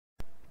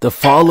The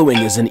following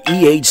is an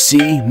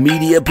EHC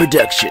media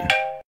production.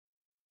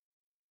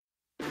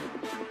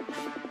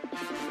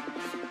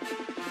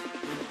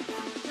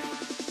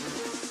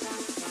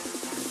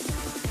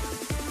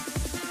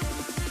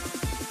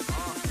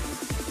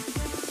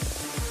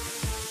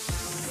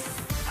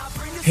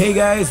 Hey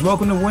guys,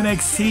 welcome to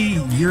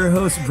whenxt. Your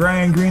host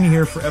Brian Green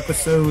here for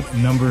episode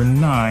number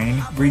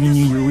 9, bringing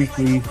you your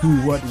weekly who,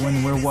 what,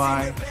 when, where,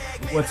 why,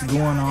 what's going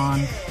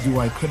on,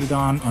 do I put it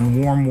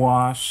on warm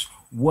wash,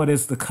 what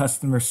is the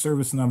customer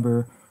service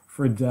number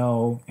for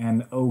Dell,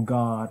 and oh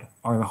god,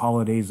 are the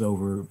holidays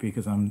over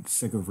because I'm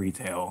sick of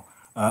retail.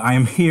 I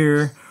am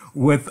here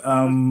with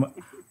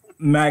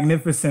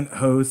magnificent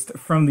host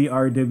from the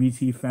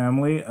RWT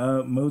family,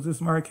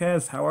 Moses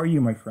Marquez. How are you,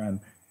 my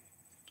friend?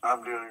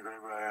 I'm doing great,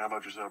 Brian. How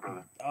about yourself,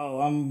 brother? Oh,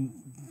 I'm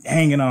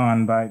hanging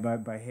on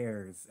by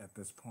hairs at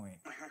this point.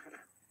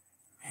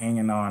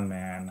 Hanging on,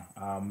 man.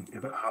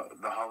 The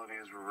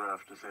holidays were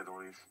rough, to say the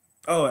least.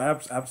 Oh,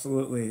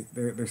 absolutely.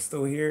 They're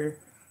still here.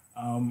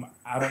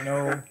 I don't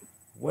know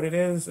what it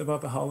is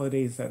about the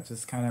holidays that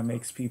just kind of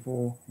makes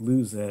people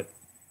lose it,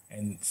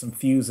 and some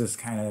fuses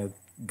kind of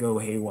go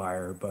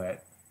haywire.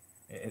 But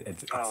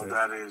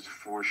that is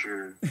for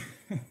sure.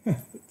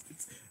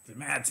 it's a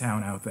mad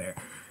town out there.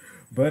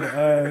 But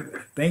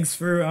thanks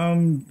for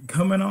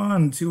coming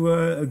on to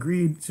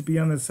agree to be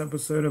on this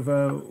episode of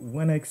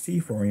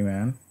whenxt for me,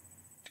 man.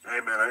 Hey,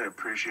 man, I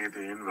appreciate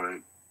the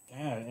invite.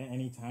 Yeah,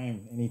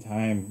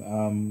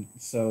 anytime.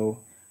 So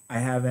I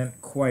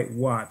haven't quite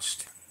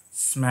watched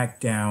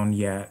SmackDown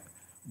yet,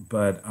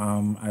 but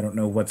I don't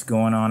know what's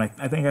going on.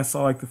 I think I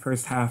saw like the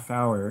first half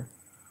hour,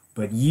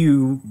 but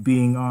you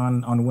being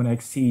on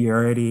whenxt, you're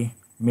already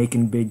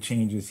making big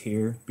changes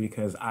here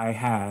because I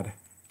had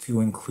to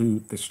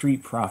include the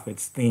Street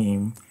Profits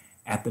theme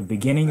at the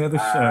beginning of the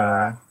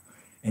show.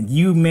 And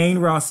you main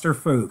roster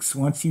folks,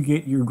 once you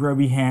get your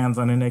grubby hands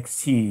on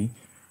NXT,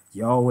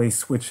 you always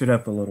switch it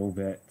up a little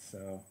bit.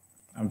 So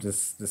I'm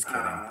just kidding.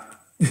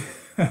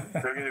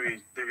 They're gonna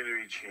be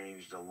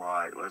changed a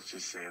lot. Let's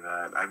just say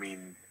that. I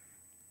mean,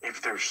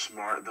 if they're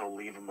smart, they'll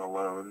leave them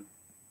alone.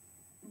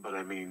 But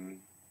I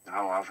mean,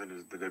 how often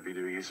is the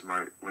WWE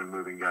smart when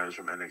moving guys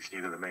from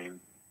NXT to the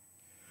main?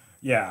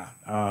 Yeah.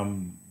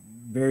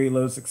 Very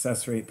low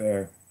success rate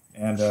there,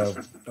 and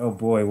oh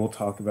boy, we'll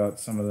talk about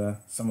some of the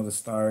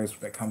stars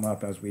that come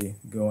up as we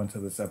go into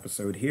this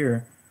episode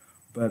here.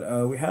 But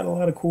we had a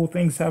lot of cool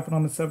things happen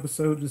on this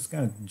episode. Just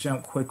gonna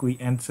jump quickly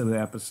into the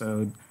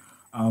episode.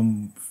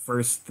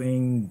 First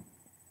thing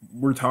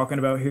we're talking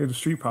about here, the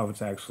Street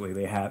Profits. Actually,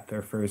 they had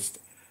their first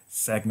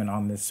segment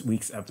on this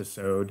week's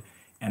episode,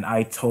 and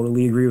I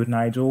totally agree with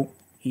Nigel.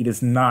 He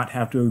does not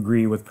have to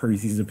agree with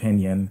Percy's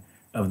opinion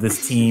of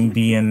this team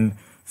being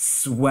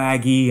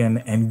swaggy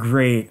and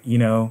great. You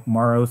know,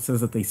 Morrow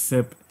says that they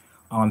sip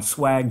on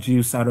swag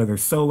juice out of their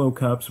solo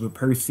cups, but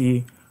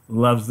Percy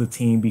loves the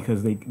team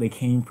because they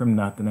came from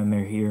nothing and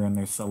they're here and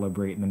they're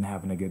celebrating and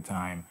having a good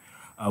time.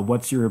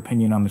 What's your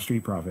opinion on the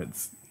Street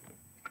Profits?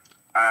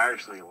 I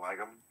actually like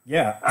them.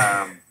 Yeah.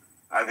 I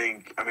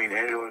mean,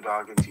 Angelo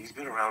Dawkins, he's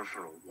been around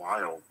for a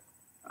while.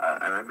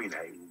 And I mean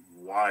a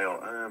while.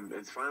 I'm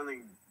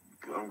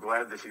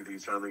glad to see that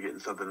he's finally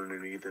getting something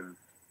underneath him.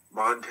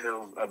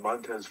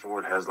 Montez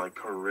Ford has like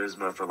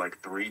charisma for like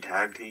 3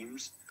 tag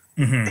teams.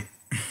 Mm-hmm.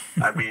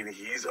 I mean,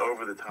 he's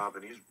over the top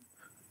and he's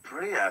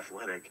pretty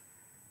athletic.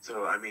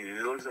 So I mean,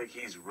 it looks like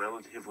he's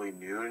relatively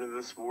new into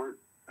the sport.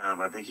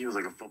 I think he was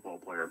like a football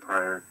player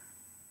prior,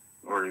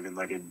 or even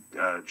like a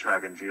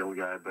track and field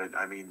guy. But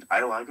I mean,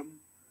 I like him.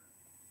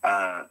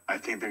 I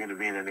think they're going to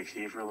be in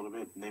NXT for a little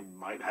bit, and they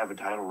might have a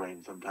title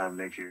reign sometime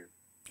next year.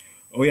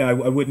 Oh yeah, I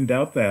wouldn't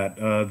doubt that.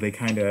 They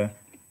kind of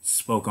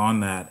spoke on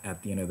that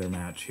at the end of their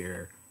match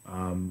here.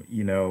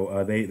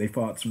 They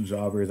fought some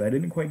jobbers. I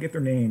didn't quite get their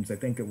names. I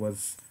think it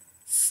was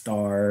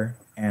Star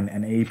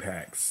and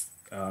Apex.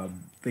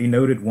 They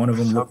noted one of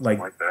them looked like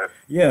that.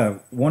 Yeah,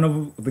 one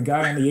of the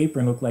guy on the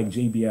apron looked like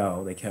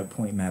JBL. They kept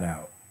pointing that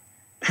out.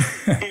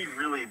 He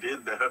really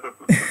did though.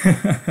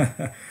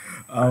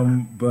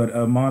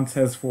 But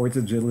Montez Ford's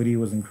agility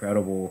was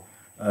incredible.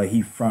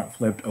 He front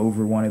flipped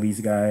over one of these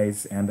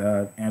guys, and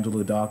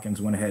Angelo Dawkins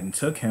went ahead and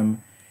took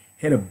him.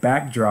 Hit a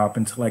backdrop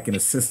into like an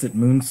assisted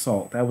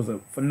moonsault. That was a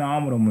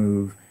phenomenal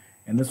move.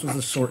 And this was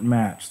a short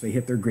match. They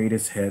hit their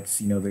greatest hits,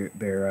 you know,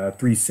 their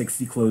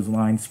 360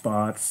 clothesline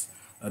spots,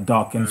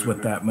 Dawkins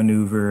with that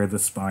maneuver, the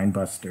spine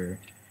buster.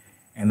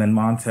 And then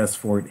Montez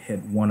Ford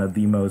hit one of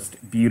the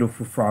most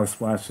beautiful frog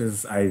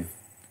splashes I've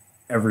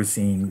ever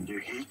seen.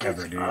 Dude, he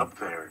gets up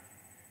there.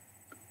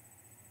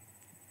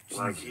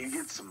 Like, he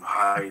gets some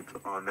hype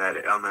on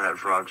that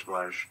frog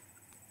splash.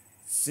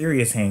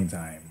 Serious hang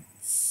time.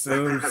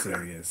 So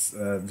serious,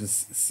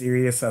 just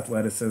serious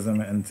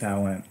athleticism and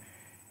talent,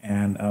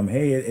 and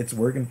hey, it's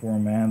working for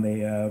them, man.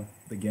 The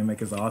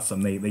gimmick is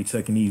awesome. They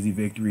took an easy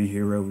victory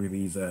here over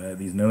these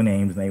no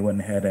names, and they went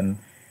ahead and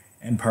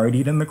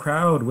partied in the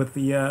crowd with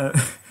the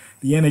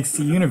the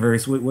NXT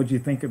universe. What'd you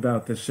think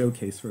about the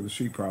showcase for the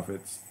Street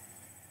Profits?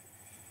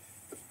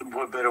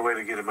 What better way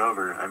to get them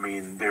over? I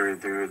mean, they're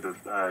the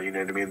you know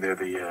what I mean? They're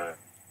the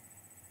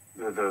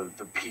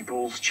the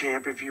people's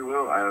champ, if you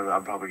will. I don't know.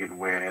 I'm probably getting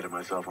way ahead of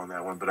myself on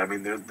that one, but I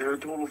mean, they're a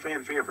total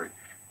fan favorite.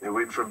 They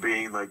went from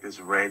being like this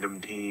random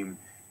team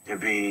to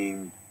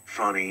being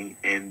funny,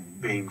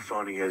 and being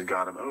funny has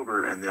got them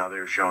over, and now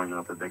they're showing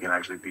off that they can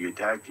actually be a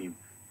tag team.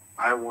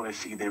 I want to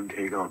see them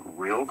take on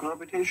real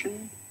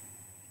competition.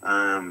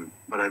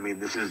 But I mean,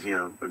 this is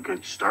a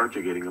good start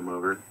to getting them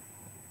over.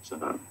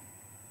 So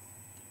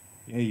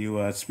Yeah,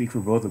 you speak for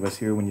both of us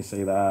here when you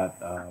say that.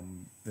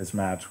 This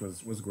match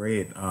was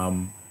great.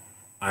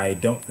 I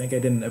don't think I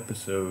did an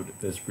episode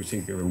this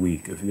particular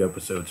week, a few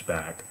episodes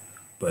back,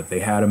 but they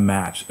had a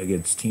match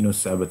against Tino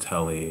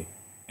Sabatelli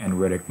and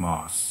Riddick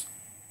Moss.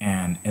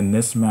 And in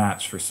this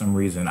match, for some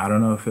reason, I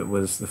don't know if it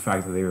was the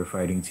fact that they were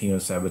fighting Tino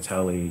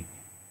Sabatelli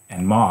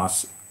and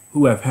Moss,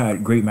 who have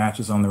had great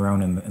matches on their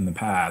own in the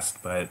past,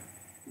 but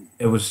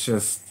it was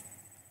just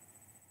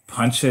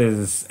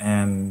punches,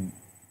 and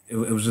it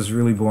was just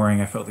really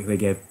boring. I felt like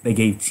they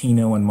gave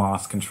Tino and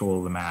Moss control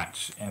of the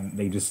match, and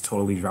they just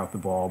totally dropped the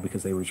ball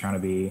because they were trying to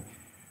be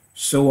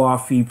show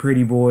offy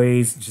pretty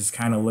boys. Just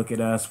kind of look at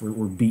us,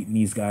 we're beating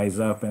these guys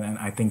up, and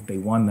I think they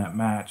won that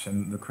match,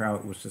 and the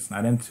crowd was just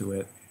not into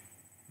it.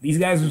 These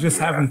guys are just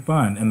having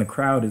fun, and the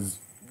crowd is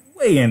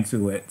way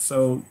into it.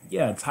 So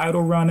yeah,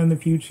 title run in the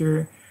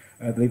future.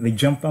 They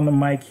jumped on the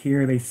mic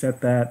here. They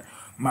said that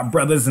my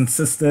brothers and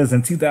sisters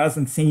in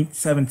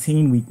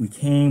 2017, we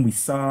came, we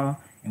saw,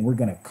 and we're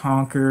gonna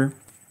conquer.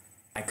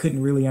 I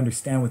couldn't really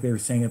understand what they were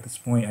saying at this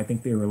point. I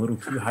think they were a little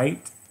too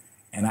hyped,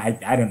 and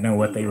I don't know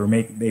what they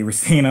were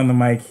saying on the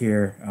mic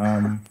here.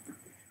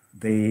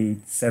 They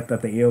said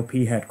that the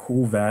AOP had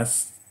cool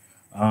vests.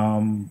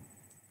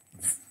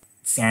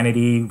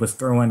 Sanity was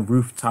throwing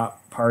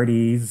rooftop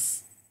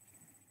parties.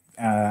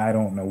 I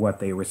don't know what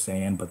they were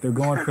saying, but they're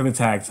going for the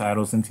tag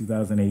titles in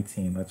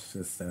 2018. Let's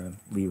just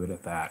leave it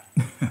at that.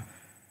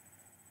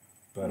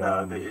 But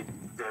no, it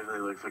definitely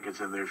looks like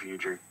it's in their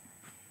future.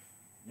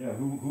 Yeah,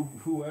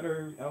 who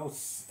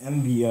else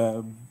in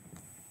the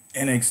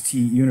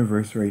NXT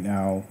universe right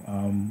now?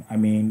 I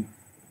mean,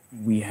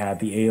 we had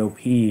the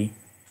AOP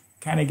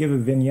kind of give a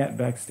vignette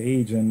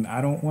backstage, and I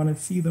don't want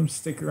to see them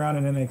stick around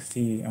in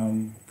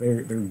NXT.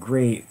 They're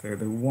great, they're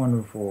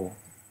wonderful,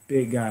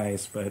 big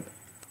guys, but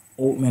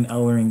Oldman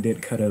Ellering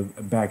did cut a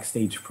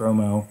backstage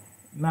promo.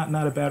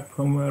 Not a bad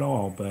promo at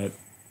all, but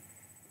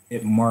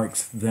it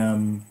marks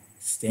them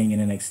staying in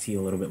NXT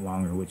a little bit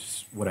longer, which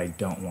is what I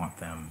don't want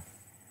them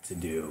to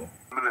do.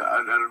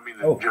 I don't mean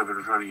to jump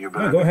in front of you,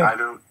 but no, go ahead.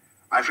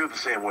 I feel the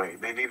same way.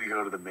 They need to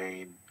go to the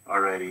main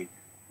already.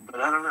 But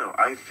I don't know.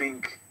 I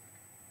think,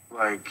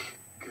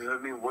 because I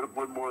mean,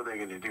 what more are they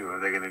going to do?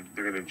 They're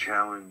going to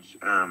challenge,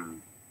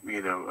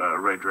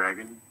 Red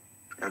Dragon,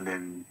 and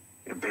then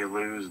if they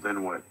lose,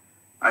 then what?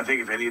 I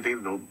think if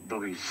anything, they'll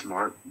be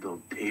smart.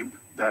 They'll tape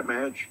that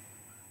match,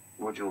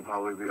 which will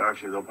probably be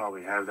they'll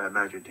probably have that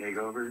match at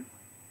Takeover,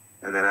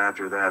 and then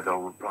after that,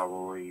 they'll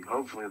probably,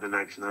 hopefully, the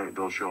next night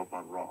they'll show up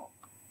on Raw.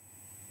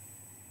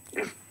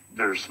 If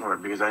they're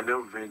smart, because I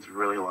know Vince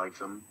really likes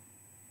them,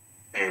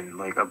 and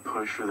a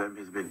push for them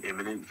has been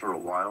imminent for a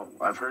while.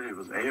 I've heard it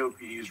was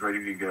AOP's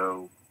ready to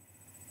go,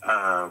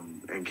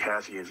 and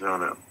Cassius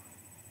Ono,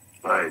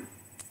 but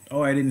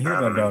I didn't hear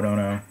about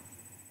Ono.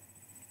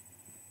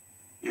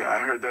 Yeah, I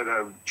heard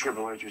that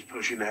Triple H was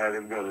pushing to have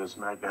him go to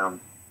SmackDown.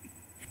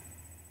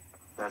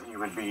 That he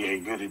would be a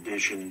good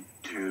addition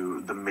to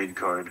the mid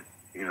card.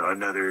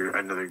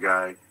 Another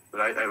guy.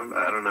 But I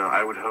don't know.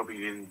 I would hope he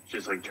didn't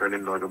just turn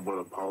into what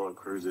Apollo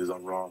Crews is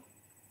on Raw.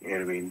 You know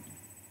what I mean?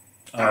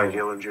 Ty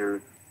Dillinger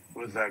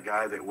was that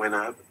guy that went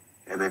up,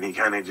 and then he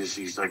kind of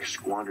he's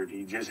squandered.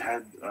 He just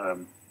had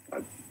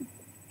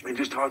he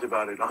just talked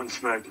about it on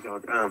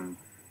SmackDown.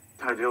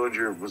 Ty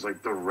Dillinger was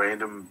the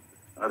random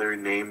other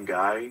name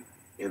guy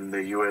in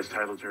the U.S.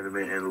 title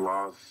tournament and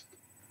lost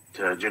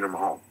to Jinder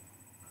Mahal.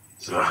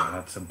 So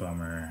that's a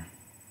bummer.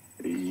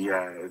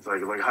 Yeah, it's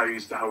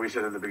how we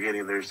said in the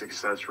beginning, their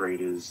success rate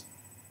is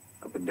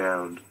up and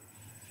down.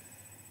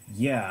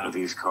 Yeah, with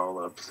these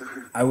call-ups.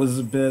 I was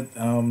a bit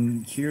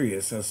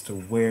curious as to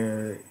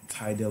where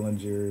Ty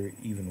Dillinger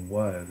even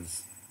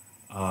was.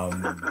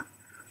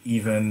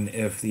 Even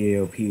if the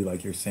AOP,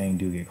 like you're saying,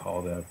 do get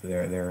called up,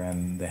 they're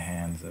in the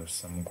hands of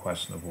some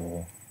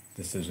questionable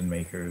decision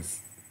makers.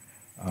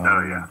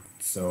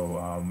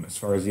 So as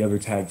far as the other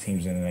tag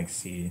teams in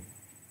NXT,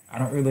 I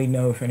don't really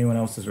know if anyone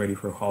else is ready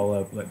for a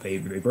call-up. They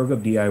broke up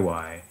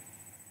DIY.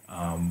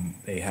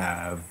 They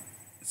have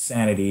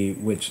Sanity,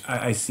 which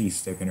I see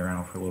sticking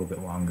around for a little bit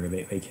longer.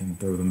 They can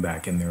throw them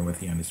back in there with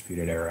the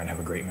Undisputed Era and have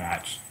a great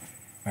match.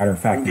 Matter of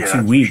fact, in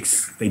 2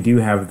 weeks, they do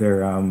have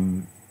their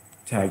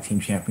Tag Team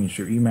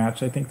Championship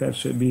rematch. I think that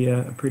should be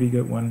a pretty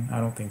good one. I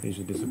don't think they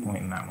should disappoint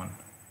in that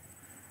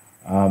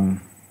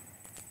one.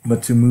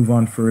 But to move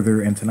on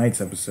further in tonight's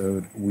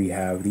episode, we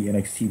have the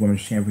NXT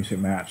Women's Championship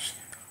match,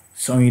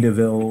 Sonya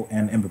Deville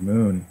and Ember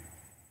Moon.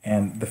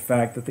 And the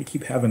fact that they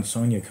keep having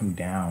Sonya come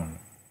down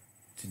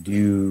to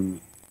do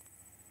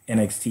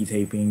NXT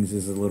tapings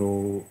is a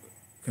little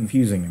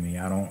confusing to me.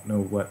 I don't know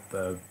what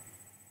the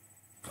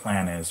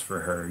plan is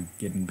for her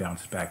getting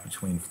bounced back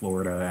between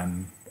Florida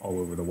and all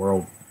over the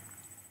world.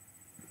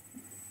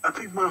 I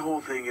think my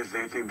whole thing is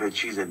they think that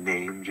she's a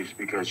name just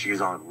because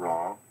she's on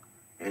Raw.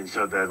 And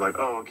so they're like,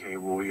 oh, okay,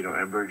 well,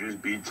 Ember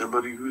just beat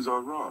somebody who's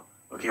on Raw.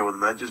 Okay, well,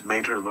 then that just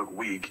made her look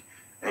weak,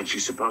 and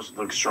she's supposed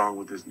to look strong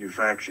with this new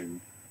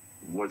faction.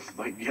 What's,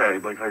 like how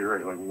you're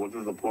right, like, what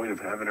is the point of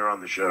having her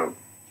on the show?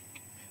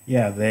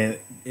 Yeah,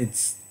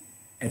 it's...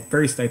 At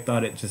first, I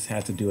thought it just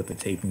had to do with the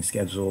taping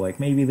schedule. Like,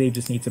 maybe they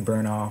just need to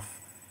burn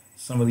off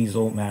some of these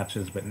old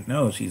matches. But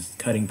no, she's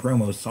cutting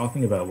promos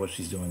talking about what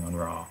she's doing on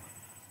Raw.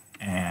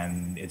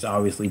 And it's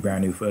obviously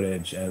brand new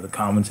footage. The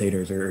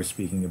commentators are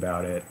speaking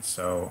about it.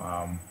 So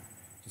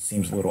it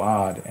seems a little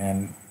odd.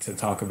 And to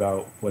talk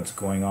about what's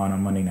going on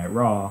Monday Night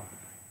Raw,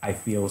 I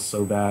feel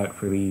so bad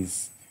for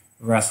these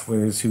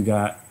wrestlers who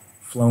got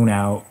flown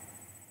out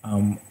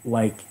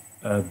like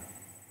a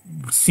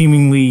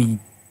seemingly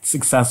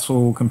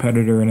successful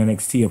competitor in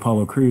NXT,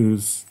 Apollo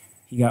Crews.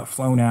 He got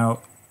flown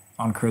out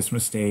on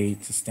Christmas Day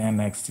to stand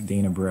next to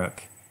Dana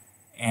Brooke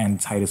and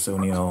Titus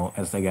O'Neil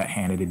as they got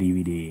handed a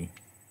DVD.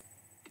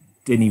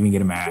 Didn't even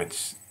get a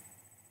match.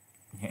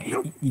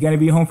 You gotta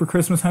be home for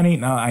Christmas, honey?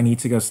 No, I need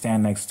to go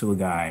stand next to a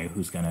guy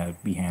who's gonna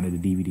be handed a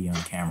DVD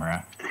on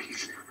camera.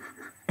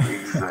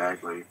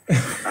 Exactly.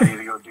 I need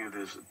to go do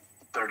this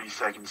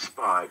 30-second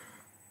spot.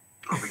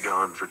 I'll be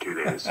gone for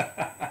 2 days.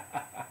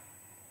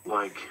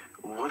 Like,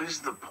 what is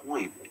the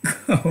point?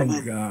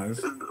 Oh, gosh.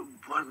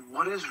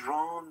 What is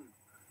wrong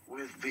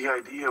with the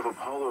idea of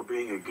Apollo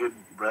being a good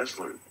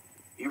wrestler?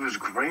 He was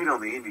great on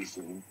the indie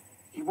scene.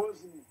 He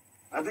wasn't...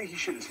 I think he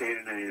should have stayed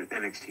in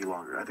NXT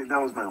longer. I think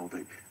that was my whole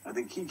thing. I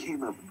think he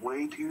came up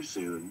way too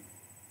soon.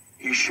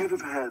 He should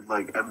have had,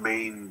 like, a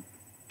main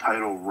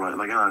title run.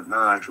 Like, not an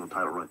actual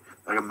title run.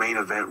 Like, a main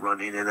event run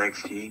in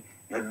NXT.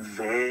 And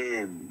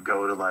then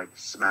go to, like,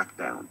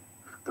 SmackDown.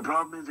 The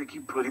problem is they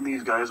keep putting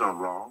these guys on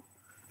Raw.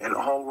 And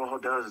all Raw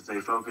does is they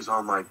focus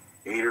on, like,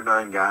 8 or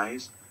 9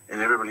 guys.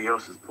 And everybody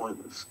else is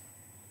pointless.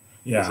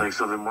 Yeah. It's like,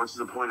 so then what's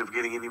the point of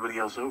getting anybody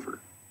else over?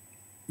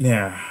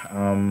 Yeah.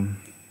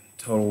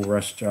 Total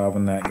rush job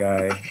on that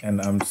guy.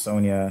 And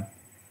Sonya,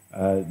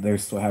 they're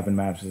still having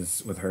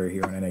matches with her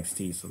here on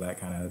NXT, so that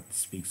kind of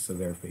speaks to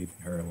their faith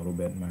in her a little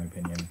bit, in my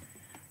opinion.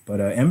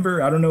 But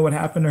Ember, I don't know what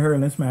happened to her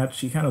in this match.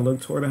 She kind of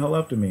looked tore the hell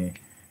up to me.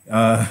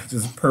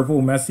 Just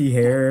purple, messy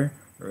hair,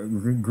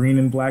 green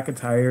and black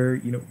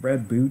attire,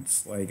 red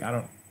boots. Like,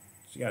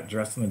 she got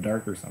dressed in the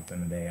dark or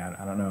something today.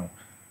 I don't know.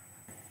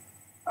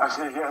 I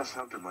said, yeah,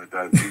 something like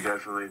that. She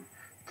definitely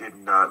did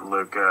not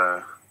look,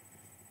 I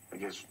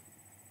guess,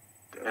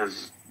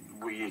 as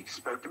we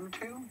expect him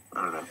to.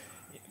 I don't know.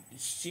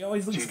 She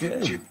always looks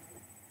good.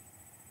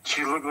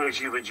 She looked like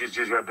she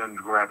just got done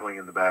grappling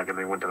in the back and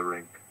they went to the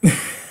ring.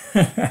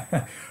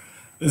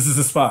 This is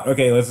the spot.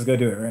 Okay, let's just go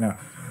do it right now.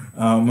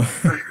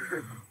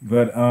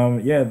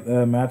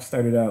 The match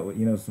started out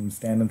with, some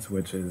stand-in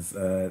switches,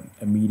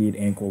 immediate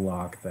ankle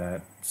lock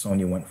that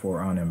Sonya went for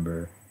on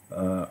Ember.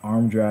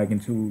 Arm drag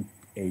into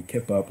a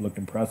kip-up looked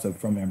impressive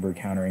from Ember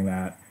countering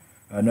that.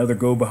 Another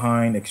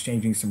go-behind,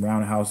 exchanging some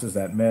roundhouses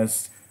that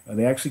missed.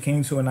 They actually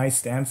came to a nice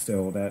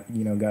standstill that,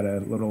 got a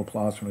little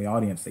applause from the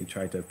audience. They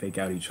tried to fake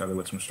out each other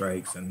with some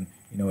strikes, and,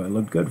 it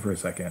looked good for a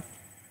second.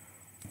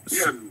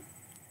 Yeah,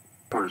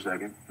 for a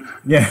second.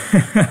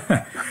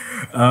 Yeah.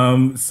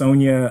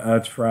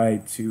 Sonya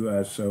tried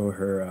to show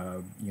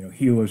her,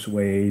 heelish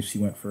ways. She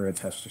went for a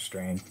test of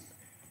strength,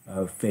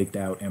 faked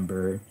out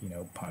Ember,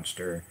 punched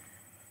her.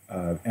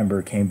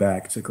 Ember came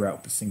back, took her out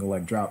with a single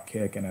leg drop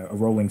kick and a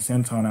rolling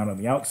senton out on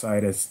the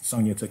outside as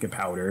Sonya took a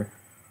powder.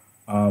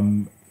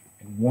 And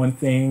one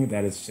thing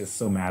that is just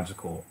so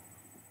magical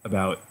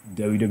about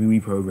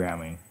WWE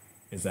programming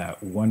is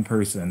that one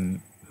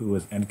person who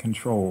is in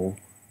control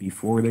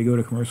before they go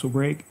to commercial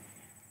break,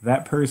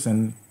 that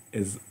person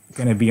is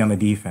going to be on the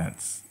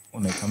defense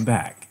when they come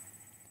back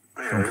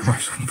from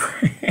commercial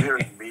break. They're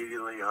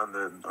immediately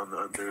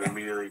they're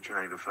immediately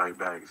trying to fight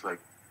back. It's like,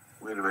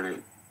 wait a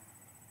minute.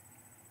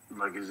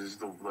 Like, is this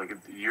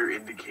you're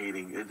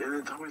indicating, and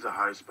it's always a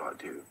high spot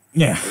too.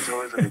 Yeah. It's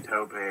always like a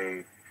tope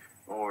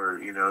or,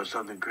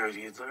 something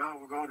crazy. It's like, oh,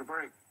 we're going to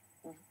break.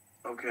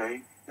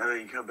 Okay. And then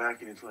you come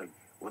back and it's like,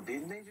 well,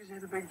 didn't they just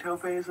hit a big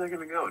tope a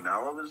second ago?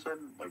 Now all of a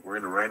sudden, like, we're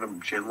in a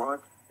random chin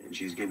lock and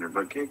she's getting her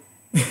butt kicked?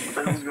 What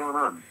the hell's going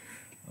on?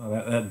 Well,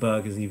 that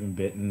bug has even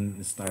bitten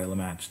the style of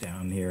match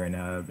down here in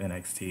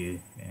NXT.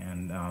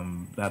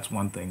 And that's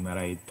one thing that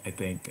I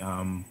think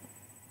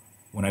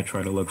when I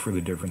try to look for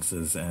the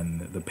differences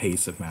and the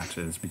pace of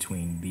matches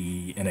between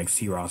the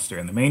NXT roster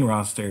and the main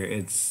roster,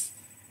 it's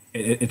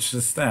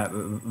just that,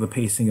 the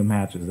pacing of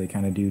matches. They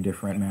kind of do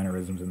different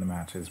mannerisms in the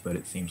matches, but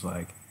it seems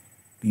like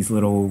these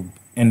little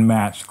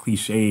in-match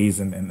cliches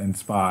and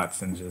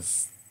spots and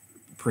just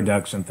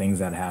production things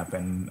that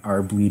happen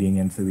are bleeding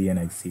into the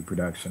NXT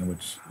production,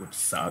 which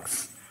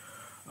sucks.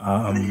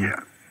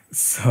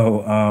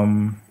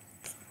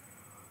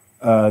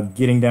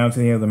 Getting down to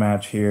the end of the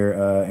match here,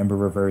 Ember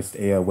reversed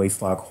a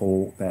waistlock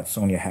hold that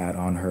Sonya had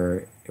on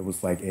her. It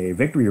was like a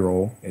victory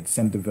roll. It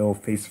sent DeVille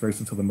face first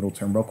into the middle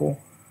turnbuckle.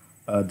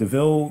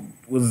 Deville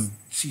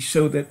she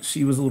showed that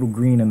she was a little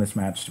green in this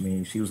match to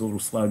me. She was a little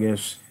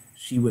sluggish.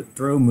 She would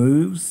throw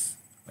moves,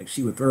 like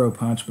she would throw a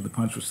punch, but the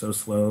punch was so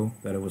slow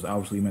that it was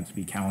obviously meant to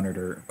be countered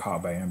or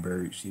caught by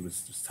Ember. She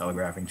was just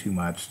telegraphing too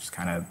much, just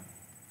kind of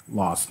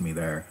lost me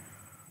there.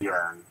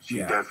 Yeah, she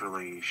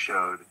definitely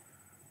showed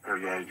her,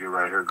 yeah, you're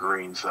right, her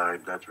green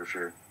side, that's for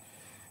sure.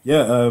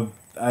 Yeah,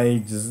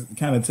 I just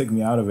kind of took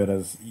me out of it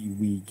as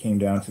we came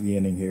down to the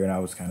ending here, and I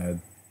was kind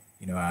of,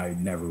 I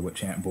never would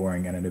chant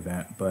boring at an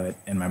event, but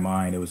in my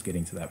mind, it was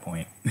getting to that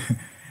point.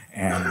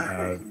 And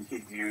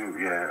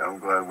I'm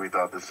glad we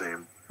thought the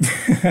same.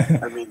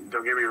 I mean,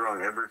 don't get me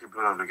wrong, Ember can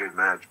put on a good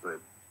match, but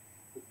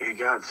it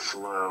got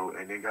slow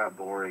and it got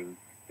boring.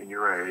 And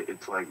you're right,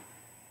 it's like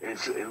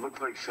it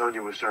looked like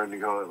Sonya was starting to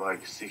go at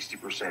like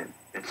 60%.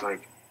 It's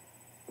like,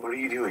 what are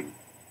you doing?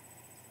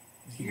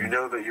 You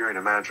know that you're in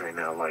a match right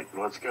now. Like,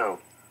 let's go.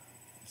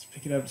 Let's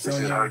pick it up, Sonya.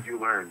 This is how you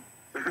learn.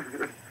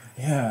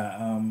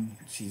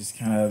 She just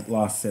kind of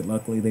lost it.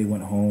 Luckily, they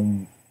went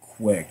home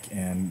quick,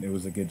 and it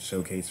was a good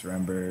showcase for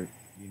Ember.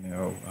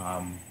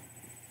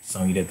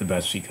 Sonya did the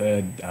best she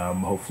could.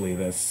 Hopefully,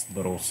 this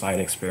little side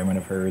experiment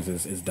of hers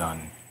is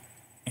done.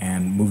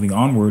 And moving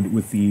onward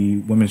with the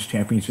Women's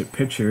Championship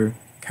picture,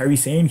 Kairi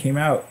Sane came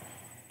out,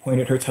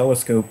 pointed her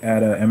telescope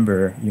at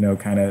Ember,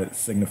 kind of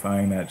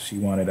signifying that she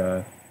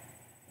wanted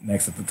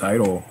next at the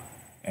title.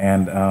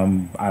 And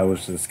I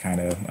was just kind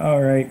of,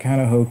 all right,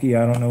 kind of hokey.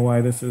 I don't know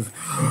why this is.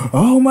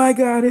 Oh my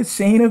God, it's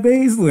Shayna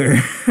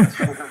Baszler.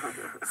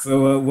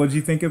 So, what do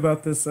you think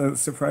about this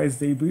surprise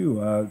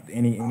debut?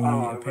 Any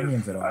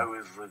opinions at all? I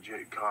was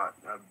legit caught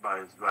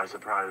by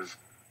surprise.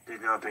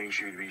 Did not think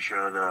she would be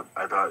showing up.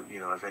 I thought,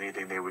 if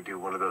anything, they would do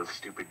one of those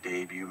stupid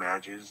debut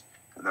matches,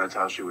 and that's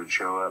how she would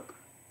show up.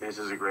 This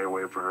is a great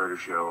way for her to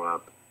show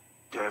up.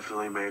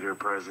 Definitely made her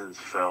presence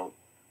felt.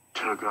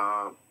 Took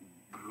off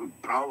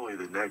probably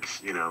the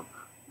next, who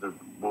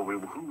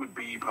would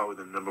be probably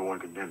the number one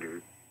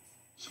contender.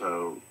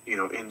 So,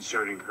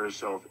 inserting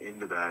herself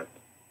into that.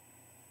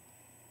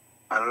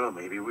 I don't know,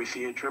 maybe we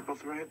see a triple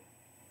threat?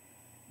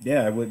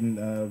 Yeah, I wouldn't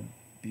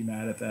be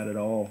mad at that at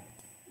all.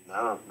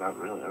 No, not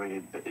really. I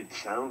mean, it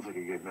sounds like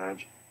a good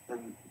match.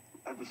 And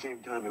at the same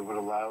time, it would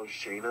allow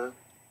Shayna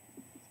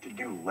to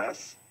do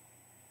less,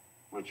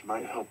 which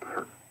might help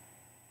her.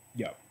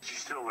 Yeah. She's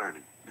still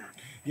learning.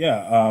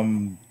 Yeah,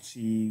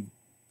 she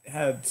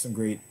had some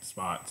great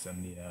spots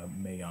in the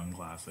Mae Young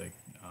Classic.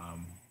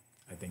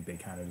 I think they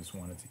kind of just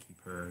wanted to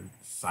keep her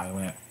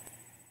silent,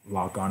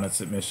 lock on a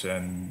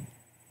submission,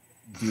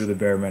 do the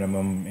bare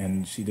minimum,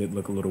 and she did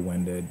look a little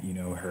winded.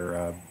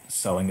 Her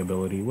selling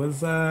ability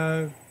was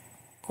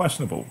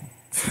questionable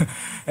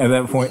at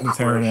that point in the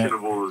tournament.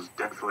 Questionable is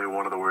definitely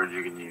one of the words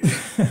you can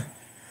use.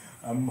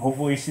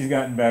 Hopefully she's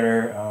gotten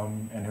better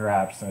in her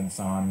absence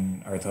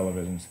on our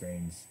television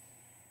screens.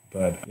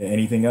 But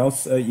anything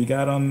else you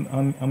got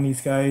on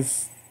these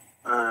guys?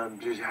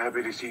 Just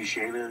happy to see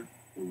Shayna.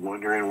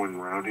 Wondering when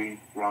Ronda's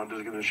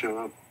going to show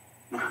up.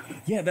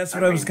 Yeah, that's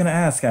what I was going to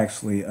ask,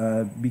 actually.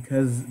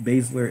 Because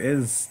Baszler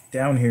is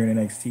down here in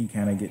NXT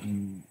kind of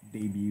getting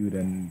debuted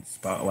and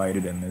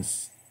spotlighted in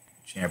this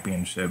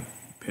championship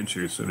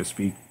picture, so to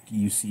speak. Do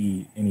you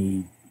see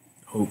any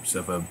hopes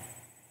of a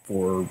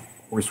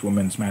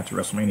 4-horsewomen's match at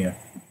WrestleMania?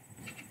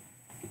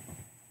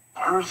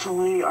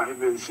 Personally, I've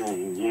been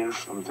saying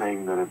yes. I'm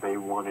saying that if they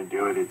want to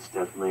do it, it's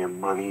definitely a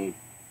money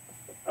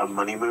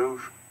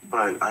move.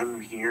 But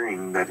I'm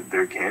hearing that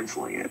they're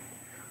canceling it.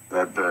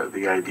 That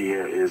the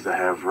idea is to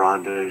have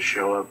Ronda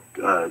show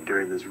up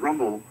during this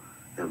Rumble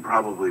and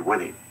probably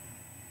winning.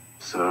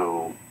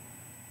 So,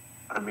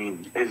 I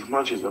mean, as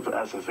much as a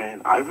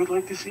fan, I would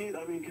like to see it.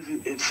 I mean, because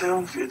it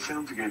sounds good.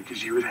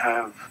 Because you would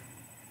have,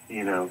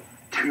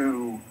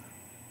 two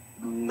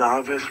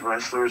novice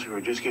wrestlers who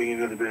are just getting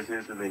into the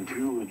business, and then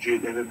two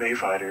legit MMA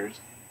fighters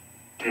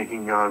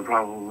taking on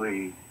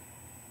probably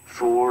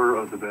 4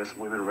 of the best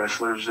women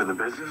wrestlers in the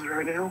business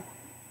right now.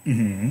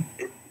 Mm-hmm.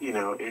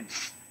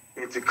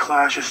 It's a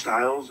clash of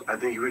styles. I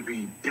think it would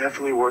be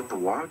definitely worth the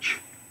watch,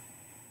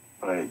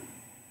 but I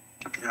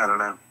don't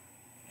know.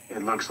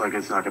 It looks like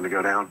it's not going to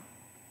go down.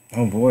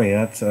 Oh boy,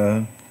 that's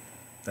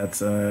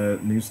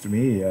news to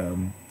me.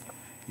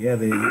 Yeah,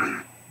 they.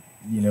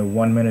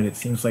 1 minute it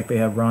seems like they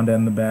have Ronda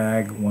in the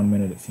bag. 1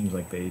 minute it seems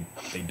like they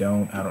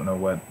don't. I don't know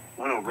what.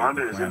 Well, no,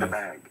 Ronda is in the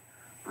bag.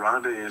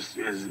 Ronda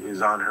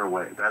is on her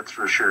way. That's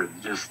for sure.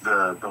 Just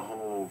the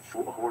whole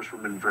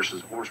horsewoman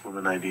versus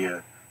horsewoman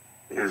idea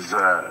is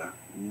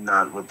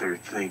not what they're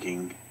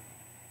thinking.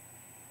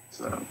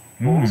 So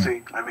we'll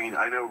see. I mean,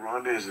 I know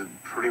Ronda is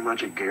pretty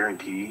much a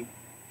guarantee.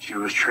 She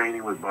was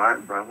training with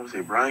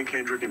Brian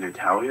Kendrick and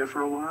Natalia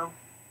for a while,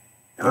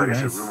 and like I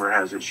said, rumor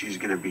has it she's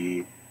going to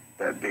be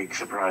that big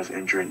surprise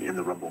entrant in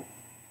the Rumble.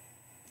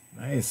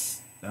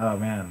 Nice. Oh,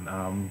 man.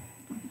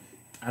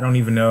 I don't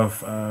even know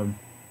if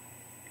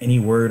any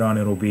word on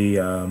it'll be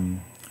a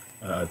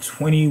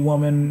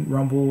 20-woman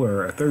Rumble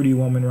or a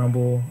 30-woman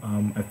Rumble.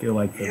 I feel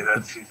like...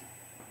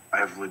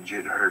 I've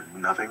legit heard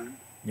nothing.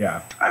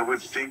 Yeah. I would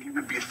think it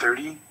would be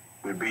 30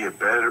 would be a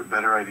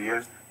better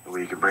idea.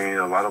 We can bring in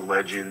a lot of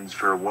legends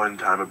for a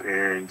one-time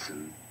appearance,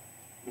 and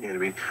you know what I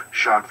mean.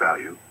 Shock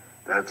value.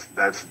 That's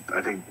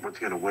I think what's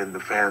going to win the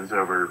fans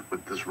over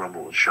with this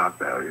Rumble is shock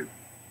value.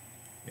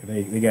 Yeah,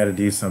 they got to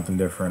do something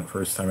different.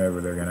 First time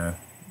ever, they're gonna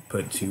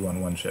put two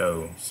on one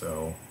show.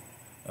 So,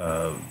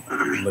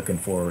 looking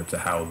forward to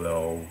how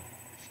they'll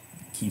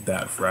keep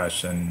that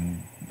fresh,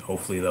 and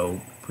hopefully they'll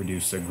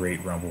produce a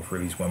great Rumble for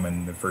these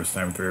women the first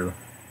time through.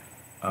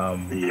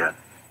 Yeah.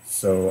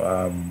 So,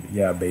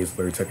 yeah,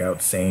 Baszler took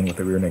out Sane with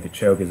a rear naked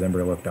choke as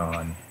Ember looked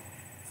on.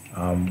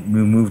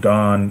 We moved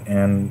on,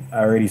 and I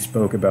already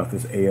spoke about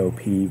this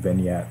AOP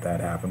vignette that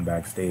happened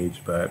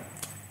backstage, but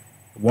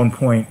at one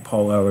point,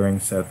 Paul Ellering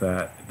said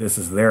that this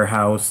is their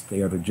house,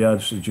 they are the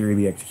judge, the jury,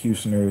 the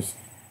executioners,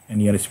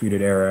 and the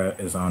Undisputed Era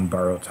is on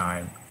borrowed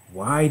time.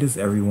 Why does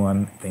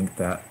everyone think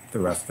that the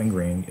wrestling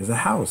ring is a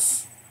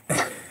house?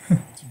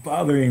 It's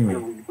bothering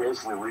me.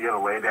 Basically, we got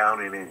to lay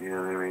down in it, you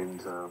know what I mean?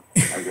 So,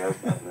 I guess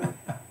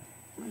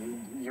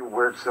you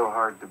work so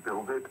hard to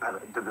build it,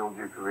 to build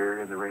your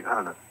career in the ring. I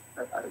don't know.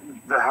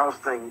 The house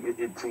thing,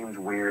 it seems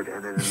weird,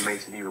 and then it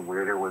makes it even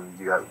weirder when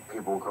you got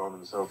people calling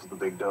themselves the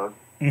big dog,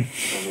 and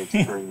it's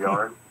their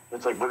yard.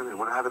 It's like, wait a minute,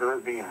 what happened to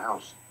it being a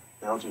house?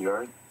 Now it's a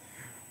yard?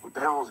 What the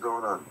hell is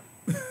going on?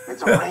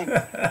 It's a ring.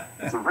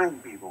 It's a ring,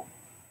 people.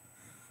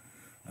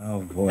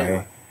 Oh,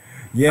 boy.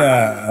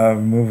 Yeah,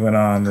 moving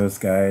on, those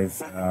guys.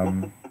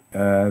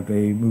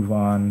 They move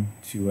on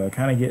to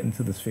kind of get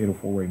into this Fatal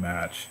 4-Way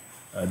match.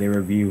 They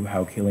review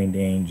how Killian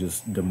Dane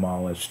just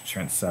demolished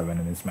Trent Seven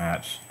in this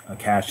match.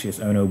 Cassius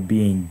Ono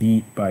being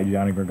beat by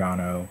Johnny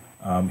Gargano.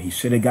 He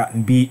should have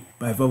gotten beat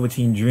by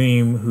Velveteen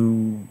Dream,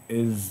 who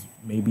is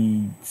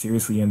maybe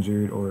seriously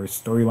injured or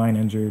storyline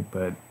injured,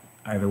 but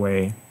either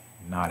way,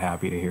 not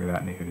happy to hear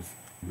that news.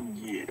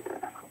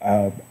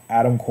 Yeah.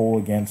 Adam Cole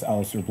against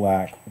Aleister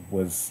Black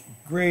was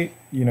great.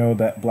 You know,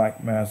 that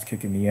Black Mass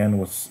kick in the end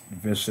was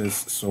vicious,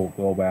 so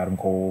well by Adam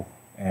Cole.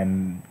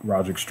 And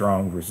Roderick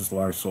Strong versus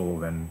Lars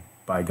Sullivan.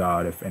 By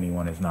God, if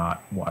anyone has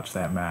not watched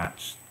that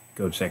match,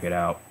 go check it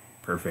out.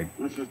 Perfect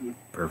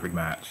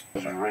match.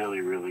 It's really,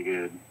 really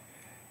good.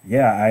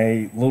 Yeah,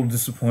 a little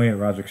disappointed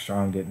Roderick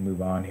Strong didn't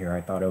move on here. I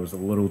thought it was a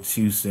little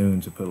too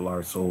soon to put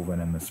Lars Sullivan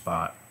in the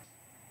spot.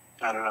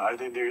 I don't know. I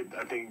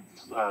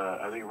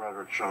think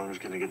Roderick Strong is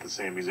going to get the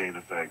Sami Zayn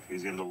effect.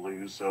 He's going to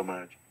lose so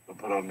much, but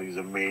put on these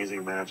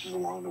amazing matches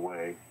along the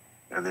way,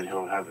 and then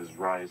he'll have his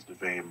rise to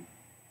fame.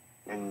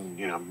 And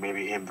you know,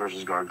 maybe him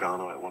versus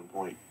Gargano at one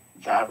point.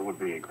 That would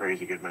be a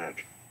crazy good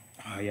match.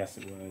 Oh, yes,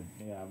 it would.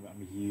 Yeah,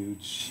 I'm a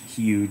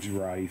huge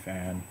Roddy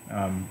fan,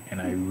 and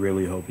I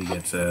really hope he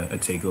gets a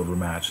takeover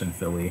match in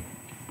Philly.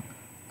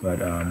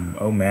 But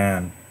oh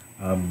man,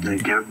 They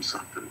give him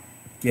something.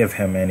 Give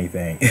him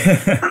anything.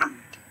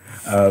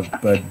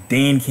 But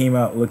Dane came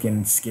out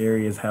looking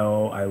scary as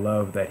hell. I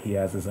love that he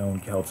has his own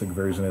Celtic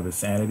version of the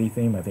Sanity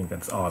theme. I think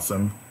that's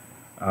awesome.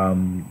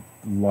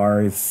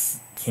 Lars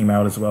came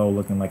out as well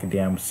looking like a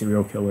damn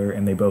serial killer,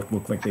 and they both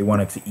looked like they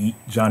wanted to eat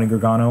Johnny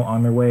Gargano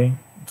on their way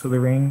to the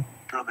ring.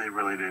 Oh, they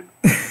really did.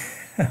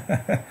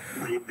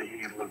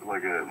 he looked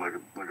like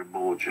a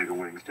bowl of chicken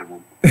wings to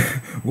him.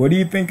 What do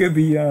you think of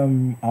the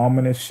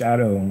ominous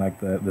shadow and like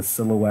the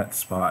silhouette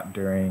spot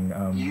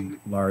during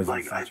Lars'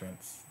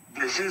 entrance?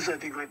 This is, I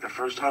think, like the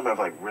first time I've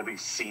like really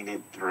seen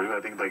it through.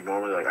 I think like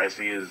normally like I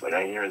hear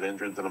his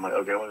entrance and I'm like,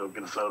 okay, I'm gonna go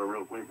get a soda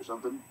real quick or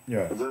something.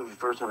 Yeah. And this is the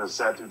first time I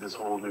sat through this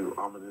whole new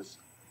ominous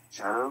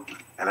shadow,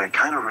 and I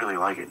kind of really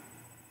like it.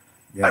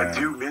 Yeah. I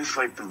do miss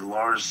like the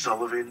Lars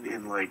Sullivan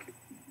in like,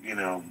 you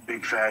know,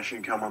 big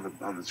fashion come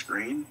on the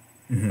screen,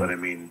 but I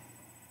mean,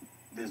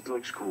 this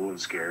looks cool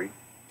and scary.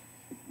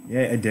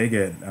 Yeah, I dig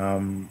it.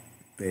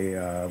 They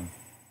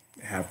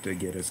have to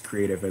get as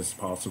creative as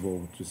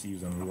possible, just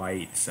using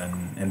lights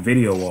and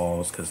video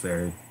walls, because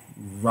they're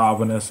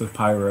robbing us of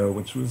pyro,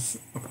 which was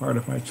a part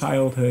of my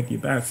childhood, you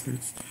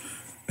bastards.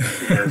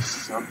 Yes,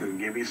 something.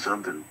 Give me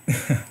something.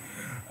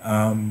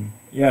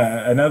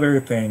 Yeah,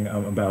 another thing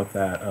about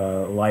that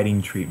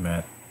lighting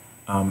treatment,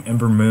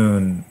 Ember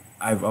Moon,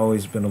 I've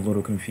always been a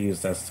little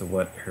confused as to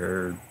what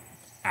her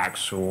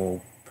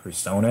actual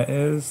persona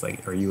is.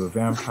 Like, are you a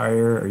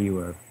vampire? Are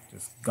you a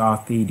just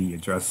gothy? Do you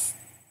dress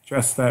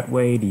that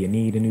way? Do you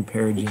need a new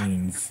pair of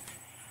jeans?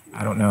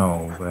 I don't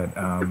know,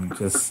 but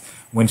just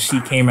when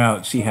she came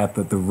out, she had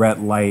the red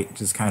light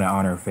just kind of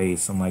on her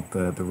face and like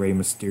the Rey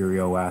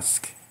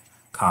Mysterio-esque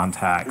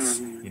contacts.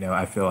 You know,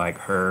 I feel like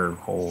her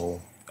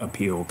whole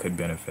appeal could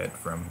benefit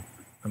from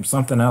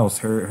something else.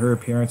 Her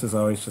appearance has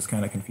always just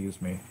kind of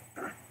confused me.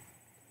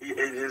 It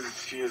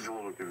is. She is a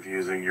little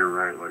confusing. You're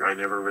right. Like I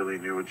never really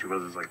knew what she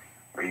was. It's like,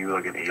 are you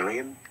like an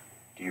alien?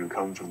 Do you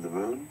come from the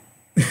moon?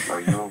 Are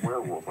you a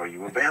werewolf? Are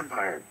you a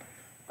vampire?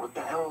 What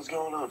the hell is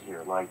going on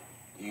here? Like,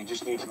 you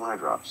just need some eye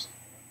drops.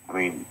 I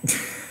mean,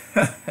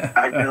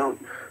 I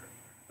don't.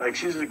 Like,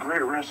 she's a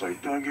great wrestler.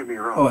 Don't get me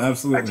wrong. Oh,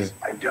 absolutely.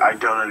 I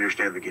don't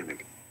understand the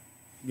gimmick.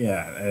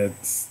 Yeah,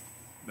 it's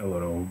a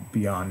little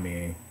beyond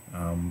me.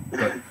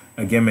 But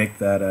a gimmick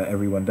that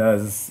everyone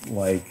does,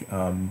 like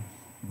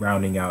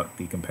rounding out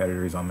the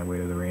competitors on their way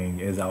to the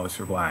ring, is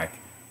Aleister Black.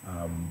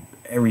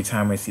 Every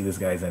time I see this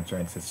guy's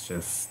entrance, it's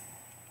just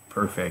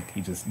perfect.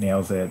 He just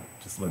nails it.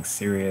 Just looks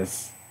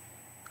serious.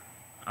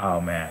 Oh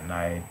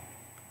man,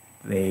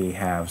 they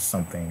have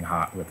something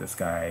hot with this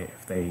guy.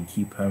 If they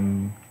keep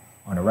him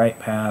on the right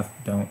path,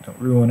 don't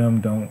ruin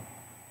him. Don't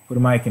put a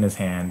mic in his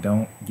hand.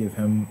 Don't give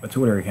him a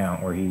Twitter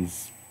account where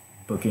he's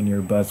booking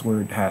your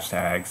buzzword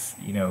hashtags.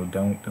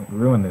 Don't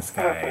ruin this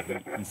guy.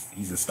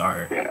 He's a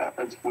star. Yeah,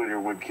 that Twitter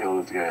would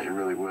kill this guy. It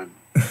really would.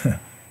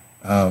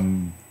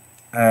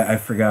 I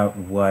forgot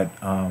what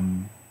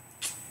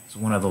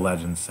one of the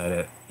legends said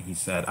it. He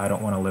said, "I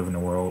don't want to live in a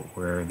world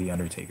where the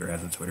Undertaker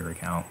has a Twitter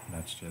account.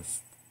 That's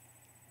just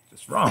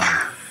wrong."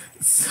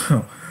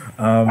 So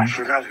I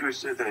forgot who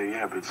said that.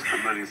 Yeah, but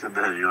somebody said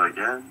that. And you're like,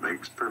 yeah,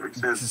 makes perfect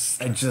sense.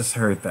 I just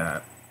heard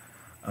that.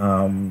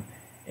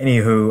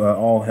 Anywho,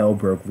 all hell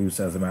broke loose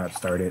as the match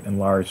started, and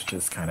Lars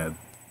just kind of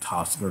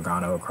tossed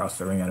Gargano across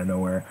the ring out of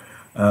nowhere.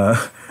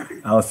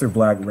 Aleister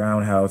Black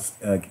roundhouse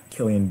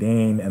Killian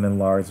Dane, and then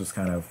Lars was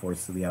kind of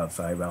forced to the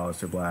outside by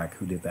Aleister Black,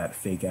 who did that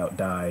fake out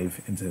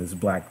dive into his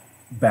black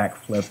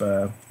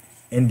backflip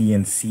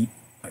Indian seat.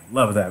 I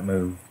love that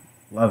move.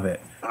 Love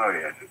it. Oh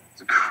yeah,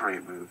 it's a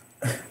great move.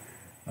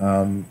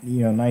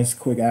 Nice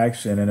quick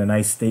action and a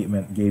nice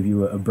statement gave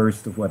you a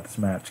burst of what this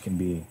match can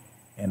be.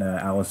 And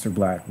Aleister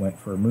Black went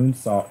for a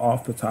moonsault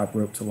off the top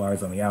rope to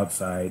Lars on the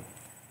outside,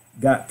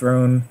 got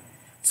thrown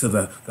to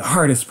the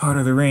hardest part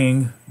of the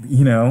ring,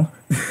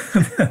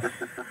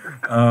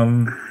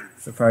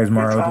 Surprised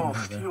Morrow didn't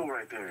have steel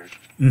right there.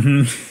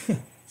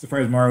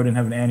 Surprised Morrow didn't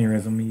have an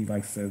aneurysm.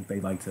 They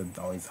like to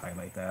always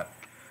highlight that.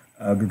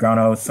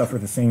 Gargano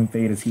suffered the same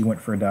fate as he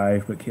went for a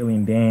dive, but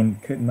Killian Dane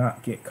could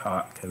not get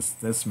caught because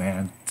this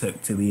man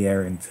took to the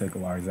air and took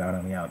Lars out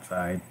on the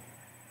outside.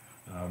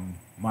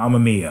 Mamma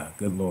mia,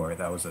 good lord,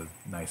 that was a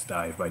nice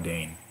dive by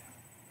Dane.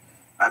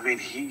 I mean,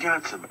 he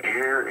got some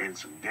air and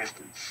some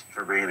distance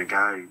for being a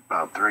guy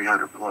about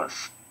 300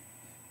 plus.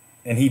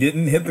 And he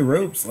didn't hit the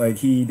ropes. Like,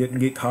 he didn't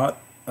get caught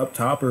up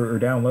top or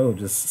down low.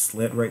 Just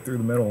slid right through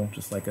the middle,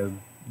 just like a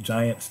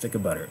giant stick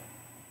of butter.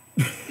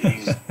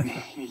 He's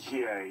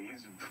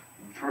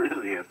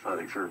really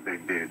athletic for a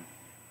big dude.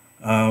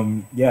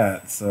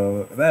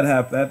 So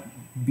that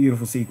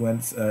beautiful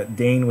sequence.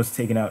 Dane was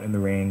taken out in the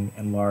ring,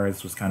 and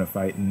Lars was kind of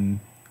fighting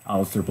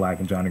Aleister Black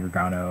and Johnny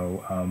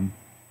Gargano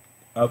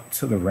up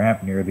to the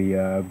ramp near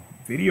the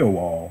video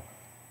wall,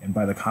 and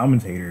by the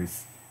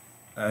commentators.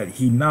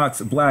 He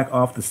knocks Black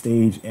off the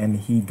stage,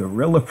 and he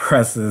gorilla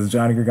presses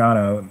Johnny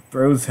Gargano,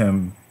 throws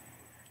him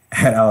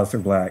at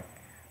Aleister Black.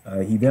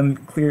 He then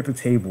cleared the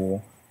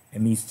table,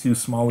 and these two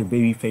smaller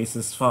baby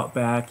faces fought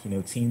back,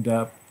 teamed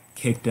up,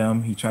 kicked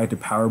him. He tried to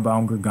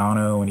powerbomb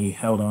Gargano, and he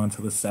held on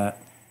to the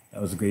set.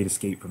 That was a great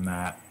escape from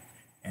that.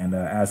 And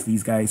as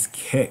these guys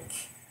kick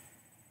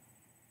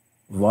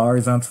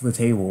Lars onto the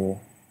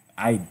table,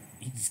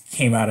 he just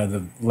came out of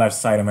the left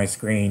side of my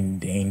screen.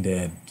 Dane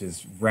did.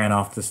 Just ran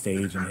off the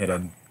stage and hit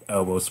an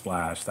elbow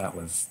splash. That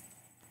was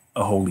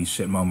a holy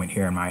shit moment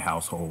here in my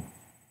household.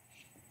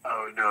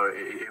 Oh no,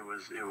 it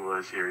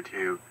was here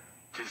too.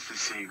 Just to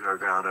see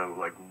Gargano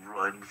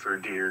run for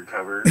deer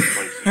cover,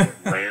 he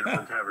ran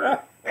for cover,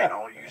 and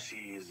all you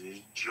see is this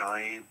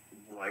giant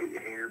white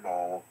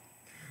hairball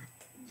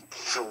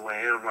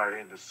slam right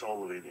into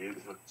Sullivan.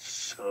 It looked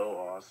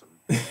so awesome.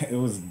 It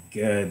was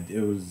good.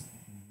 It was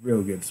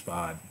real good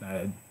spot.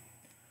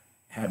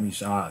 Had me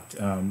shocked.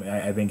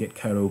 I think it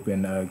cut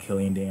open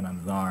Killian Dane on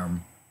his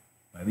arm.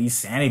 These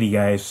Sanity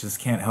guys just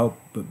can't help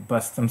but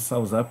bust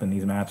themselves up in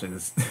these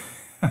matches.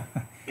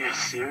 Yeah,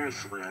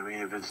 seriously. I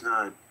mean, if it's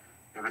not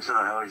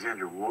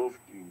Alexander Wolf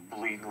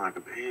bleeding like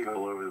a pig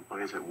all over the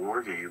place at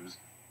War Games,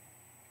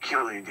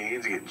 Killian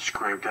Dane's getting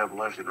scraped up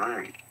left and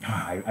right.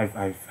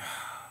 I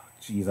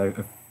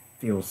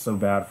feel so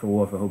bad for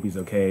Wolf. I hope he's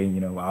okay.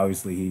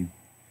 Obviously he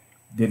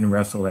didn't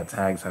wrestle that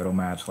tag title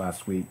match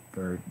last week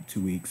or 2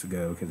 weeks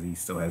ago because he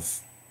still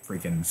has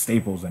freaking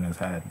staples in his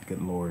head.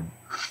 Good lord.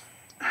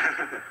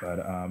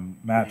 But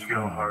match. You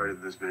go hard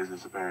in this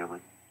business, apparently.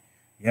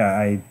 Yeah,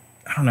 I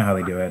don't know how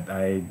they do it.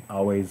 I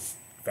always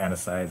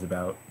fantasize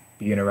about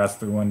being a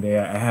wrestler one day.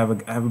 I have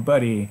a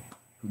buddy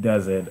who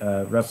does it.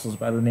 Wrestles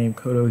by the name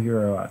Kodo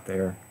Hero out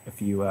there. A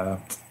few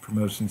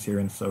promotions here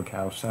in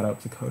SoCal. Shout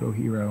out to Kodo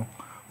Hero.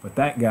 But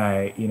that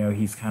guy,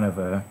 he's kind of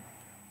a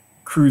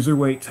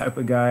cruiserweight type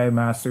of guy,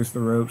 masters the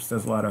ropes,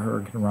 does a lot of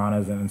hurricane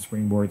ranas and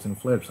springboards and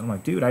flips. I'm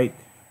like, dude, I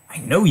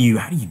know you.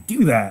 How do you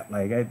do that?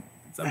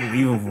 It's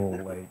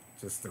unbelievable.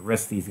 Just the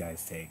risk these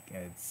guys take.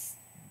 It's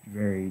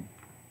very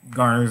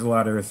garners a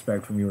lot of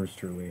respect from yours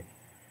truly.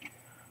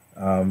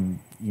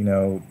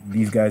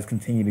 These guys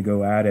continue to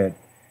go at it.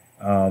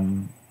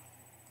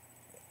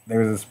 There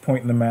was this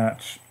point in the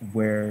match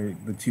where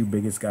the two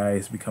biggest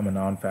guys become a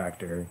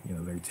non-factor.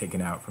 They're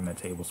taken out from that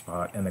table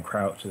spot, and the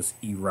crowd just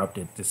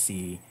erupted to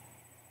see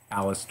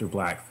Aleister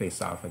Black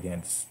face off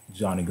against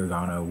Johnny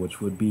Gargano,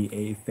 which would be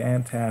a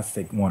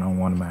fantastic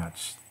one-on-one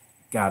match.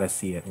 Gotta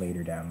see it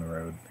later down the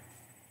road.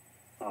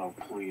 Oh,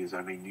 please.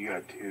 I mean, you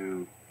got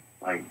two,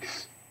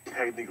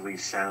 technically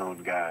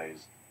sound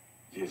guys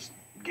Just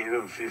give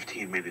him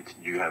 15 minutes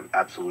and you have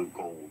absolute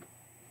gold.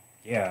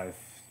 Yeah,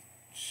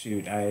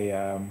 shoot,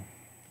 I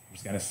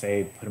was gonna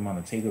say put him on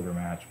the takeover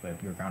match,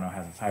 but Gargano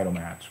has a title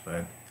match.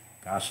 But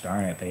gosh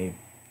darn it,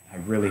 I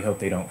really hope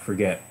they don't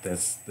forget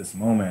this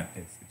moment.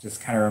 It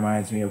just kind of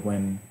reminds me of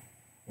when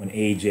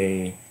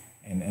AJ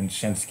and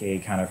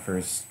Shinsuke kind of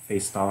first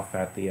faced off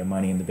at the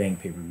Money in the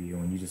Bank pay per view,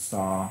 and you just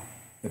saw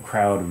the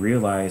crowd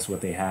realize what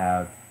they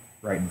have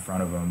right in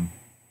front of them.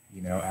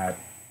 At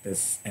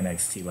this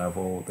NXT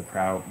level, the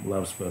crowd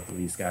loves both of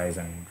these guys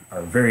and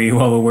are very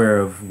well aware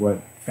of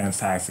what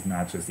fantastic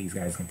matches these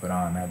guys can put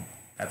on.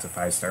 That's a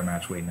 5-star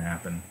match waiting to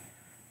happen.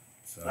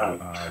 So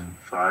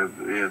five,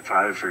 yeah,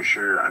 five for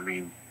sure. I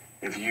mean,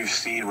 if you've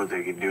seen what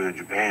they can do in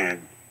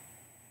Japan,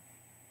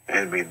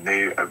 I mean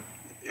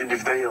and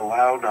if they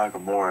allow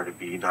Nakamura to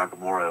be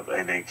Nakamura of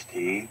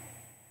NXT,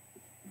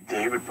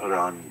 they would put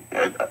on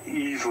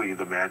easily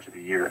the match of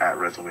the year at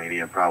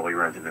WrestleMania, probably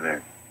right into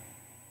there.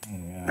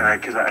 Yeah.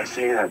 And I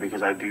say that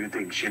because I do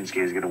think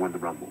Shinsuke is going to win the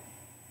Rumble.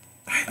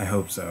 I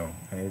hope so.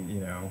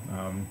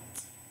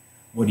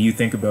 What do you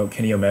think about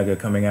Kenny Omega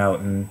coming out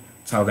and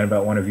talking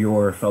about one of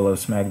your fellow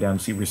SmackDown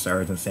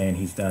superstars and saying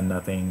he's done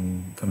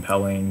nothing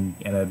compelling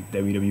in a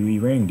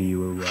WWE ring? Do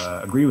you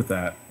agree with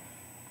that?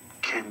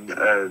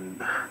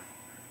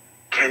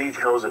 Kenny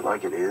tells it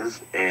like it is,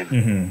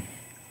 and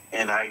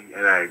and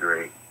I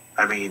agree.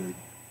 I mean,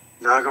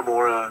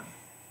 Nakamura,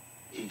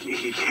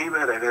 he came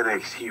out of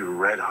NXT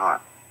red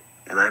hot,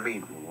 and I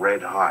mean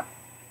red hot.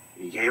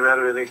 He came out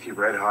of NXT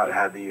red hot,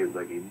 had the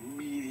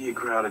immediate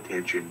crowd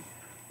attention.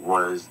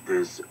 Was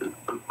this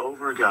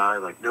over guy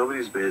like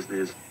nobody's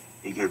business?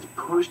 He gets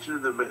pushed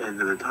into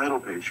the title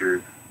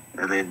picture,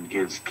 and then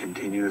gets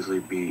continuously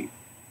beat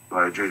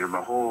by Jinder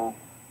Mahal,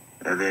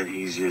 and then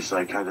he's just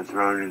kind of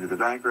thrown into the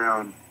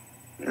background,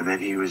 and then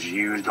he was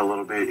used a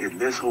little bit in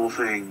this whole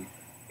thing.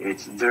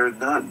 They're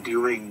not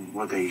doing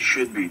what they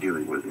should be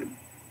doing with him.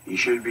 He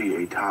should be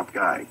a top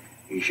guy.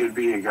 He should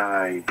be a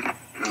guy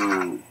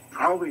who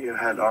probably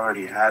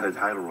already had a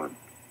title run.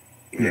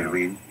 You know what I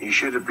mean? He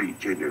should have beat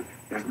Jinder.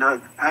 If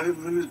not, have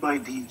him lose by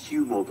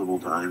DQ multiple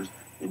times,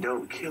 and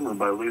don't kill him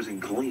by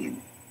losing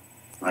clean.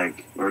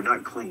 Or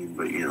not clean,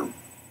 but,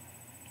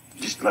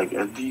 just like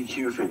a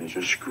DQ finish, a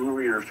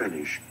screwier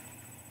finish.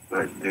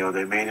 But,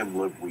 they made him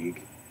look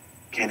weak.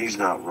 Kenny's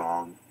not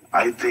wrong.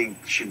 I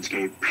think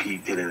Shinsuke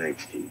peaked in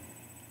NXT.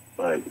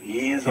 But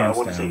he is, I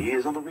want to say, he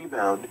is on the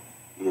rebound.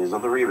 He is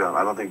on the rebound.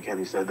 I don't think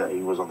Kenny said that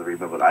he was on the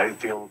rebound, but I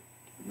feel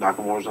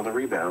Nakamura's on the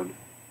rebound.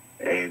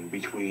 And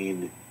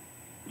between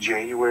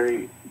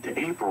January to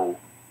April,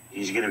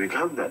 he's going to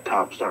become that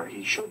top star.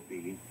 He should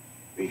be,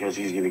 because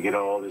he's going to get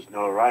all this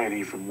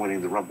notoriety from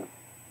winning the Rumble.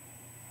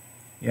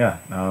 Yeah.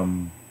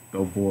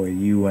 Oh boy,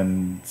 you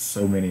and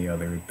so many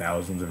other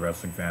thousands of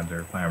wrestling fans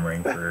are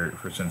clamoring for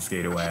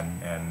Shinsuke to win,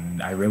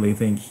 and I really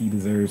think he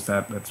deserves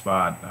that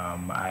spot.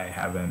 I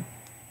haven't,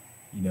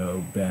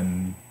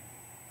 been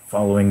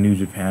following New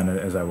Japan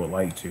as I would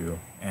like to,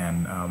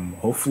 and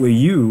hopefully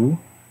you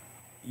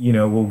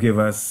will give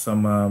us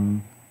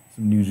some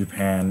New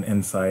Japan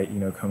insight,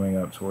 coming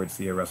up towards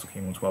the Wrestle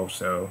Kingdom 12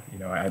 show.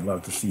 I'd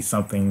love to see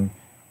something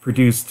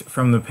produced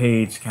from the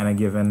page, kind of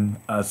giving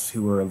us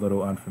who are a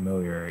little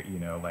unfamiliar,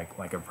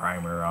 like a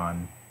primer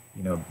on,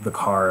 the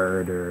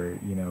card or,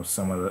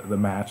 some of the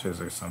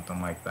matches or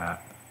something like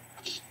that.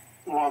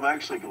 Well, I'm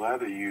actually glad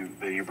that you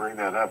bring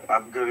that up.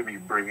 I'm going to be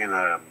bringing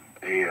a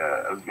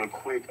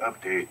quick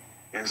update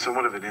and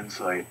somewhat of an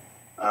insight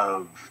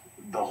of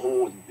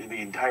the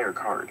entire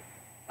card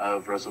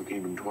of Wrestle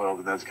Kingdom 12,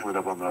 and that's coming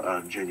up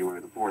on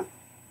January the 4th.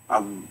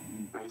 I'm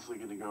basically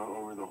going to go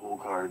over the whole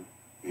card,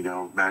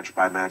 match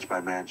by match by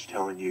match,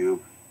 telling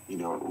you,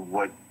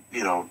 what,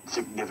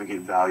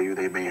 significant value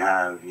they may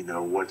have,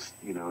 what's,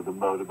 the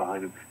motive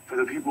behind them. For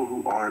the people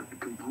who aren't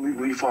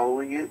completely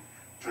following it,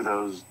 for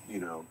those,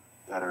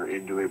 that are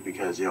into it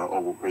because,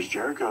 Chris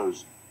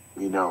Jericho's,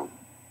 made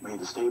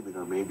a statement,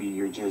 or maybe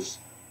you're just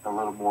a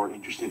little more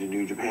interested in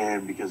New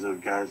Japan because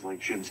of guys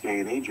like Shinsuke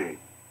and AJ,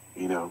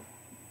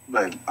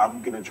 But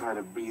I'm going to try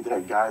to be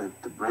that guy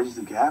to bridge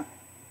the gap.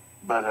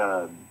 But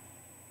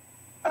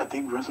I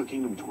think Wrestle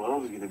Kingdom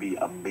 12 is going to be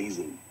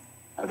amazing.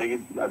 I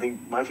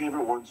think my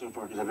favorite one so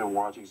far, because I've been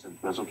watching since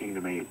Wrestle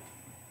Kingdom 8,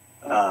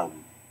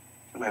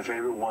 my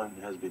favorite one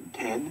has been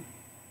 10,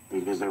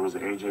 because there was the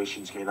AJ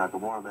Shinsuke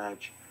Nakamura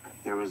match.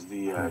 There was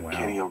the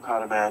Kenny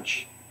Okada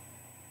match.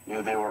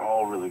 They were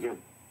all really good.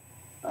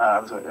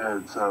 So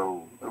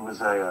it was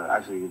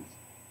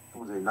it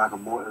was a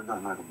Nakamura,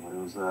 not Nakamura,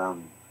 it was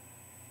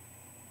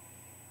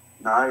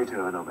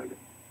Naito and Omega.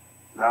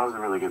 That was a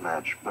really good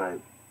match, but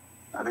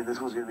I think this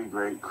was going to be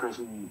great. Chris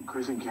and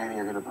Kenny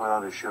are going to put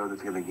on a show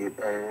that's going to get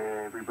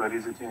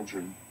everybody's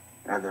attention,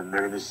 and then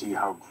they're going to see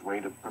how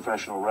great of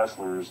professional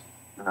wrestlers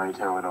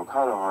Naito and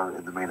Okada are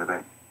in the main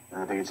event.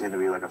 And I think it's going to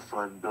be a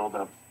fun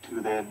build-up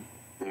to then.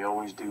 They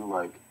always do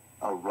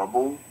a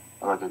rumble,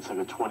 it's a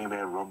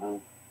 20-man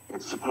rumble.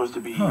 It's supposed to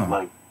be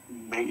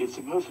it's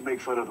supposed to make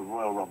fun of the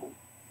Royal Rumble,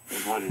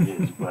 is what it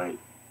is, but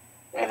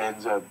and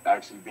ends up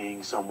actually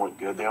being somewhat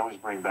good. They always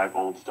bring back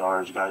old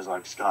stars, guys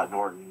like Scott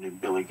Norton and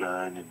Billy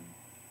Gunn, and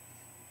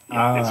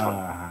yeah, it's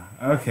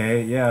fun.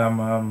 Okay, yeah,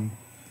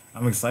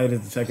 I'm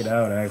excited to check it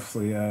out. I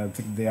actually took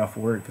the day off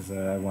of work because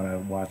I want to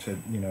watch it,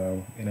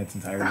 in its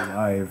entirety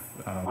live.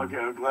 Okay,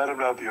 I'm glad I'm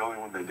not the only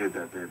one that did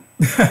that then.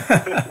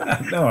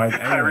 No,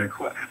 I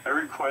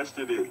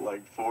requested it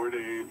like 4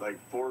 days, like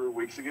 4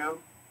 weeks ago.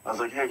 I was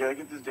like, hey, can I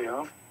get this day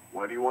off?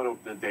 Why do you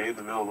want the day in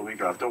the middle of the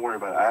week off? Don't worry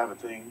about it. I have a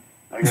thing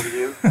I got to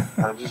do.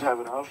 I just have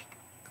it off.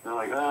 They're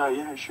like,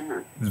 yeah,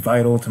 sure. It's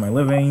vital to my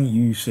living.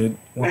 You should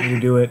want me to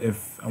do it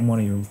if I'm one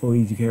of your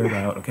employees you care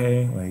about,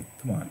 okay? Like,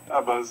 come on.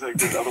 I'm about to say,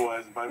 because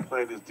otherwise my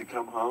plan is to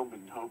come home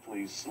and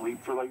hopefully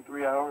sleep for like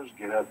 3 hours,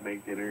 get up,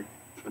 make dinner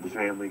for the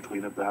family,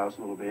 clean up the house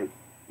a little bit,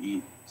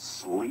 eat,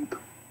 sleep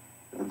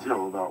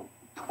until about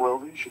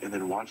 12-ish, and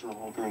then watch the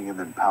whole thing and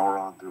then power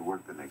on through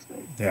work the next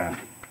day. Yeah.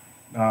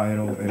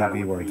 It'll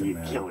be worth it,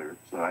 man. Killer,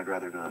 so I'd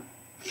rather not.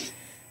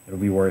 It'll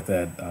be worth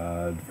it.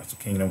 Wrestle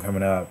Kingdom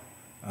coming up.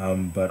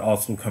 But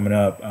also coming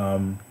up,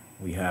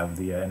 we have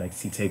the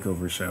NXT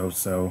TakeOver show.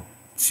 So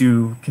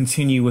to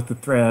continue with the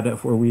thread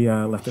of where we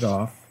left it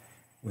off,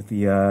 with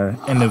the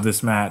end of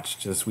this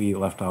match, we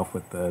left off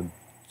with the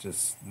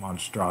just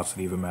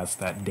monstrosity of a mess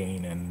that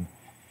Dane and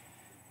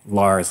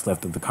Lars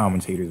left of the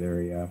commentators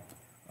area.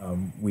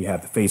 We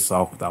had the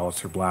face-off with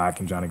Aleister Black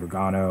and Johnny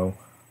Gargano.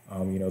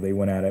 They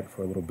went at it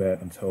for a little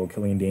bit until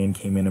Killian Dane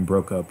came in and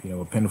broke up, a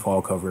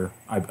pinfall cover.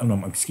 I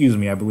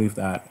believe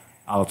that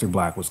Aleister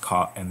Black was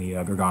caught and the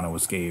Gargano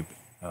escaped.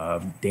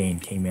 Dane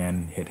came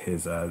in, hit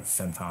his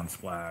senton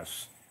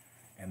splash,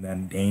 and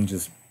then Dane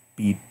just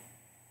beat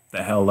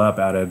the hell up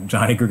out of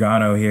Johnny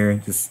Gargano here.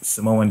 Just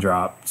Samoan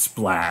drop,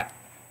 splat,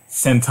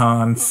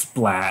 senton,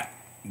 splat,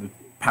 the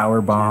power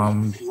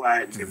bomb,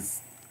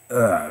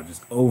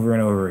 just over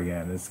and over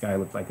again. This guy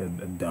looked like a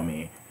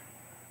dummy.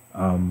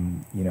 At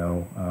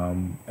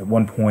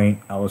one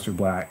point, Aleister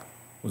Black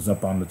was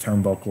up on the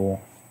turnbuckle.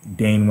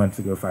 Dane went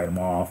to go fight him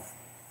off.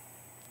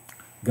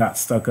 Got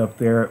stuck up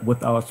there with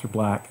Aleister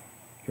Black.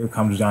 Here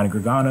comes Johnny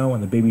Gargano,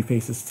 and the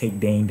babyfaces take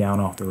Dane down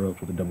off the ropes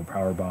with a double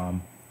power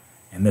bomb.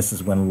 And this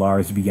is when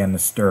Lars began to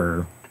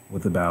stir,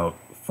 with about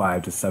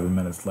 5 to 7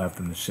 minutes left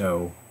in the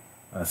show.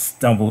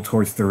 Stumbled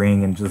towards the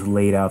ring and just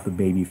laid out the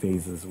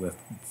babyfaces with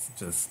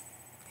just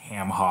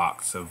ham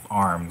hocks of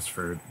arms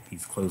for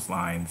these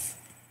clotheslines.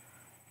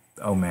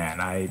 Oh man,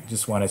 I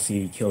just want to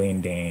see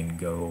Killian Dane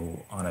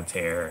go on a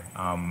tear.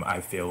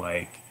 I feel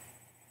like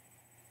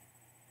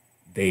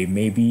they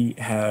maybe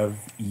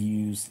have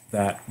used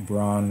that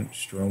Braun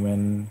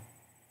Strowman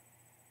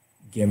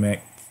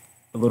gimmick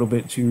a little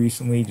bit too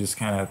recently, just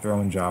kind of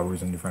throwing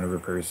jobbers in front of a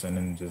person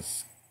and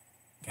just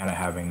kind of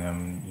having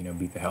them,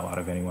 beat the hell out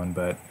of anyone.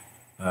 But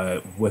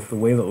with the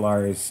way that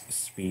Lars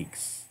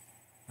speaks,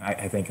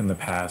 I think in the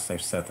past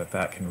I've said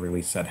that can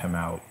really set him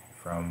out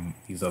from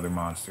these other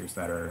monsters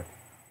that are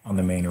on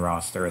the main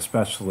roster,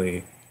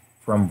 especially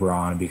from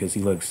Braun, because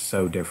he looks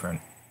so different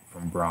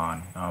from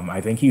Braun.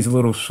 I think he's a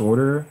little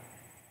shorter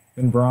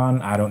than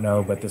Braun. I don't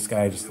know, but this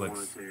guy just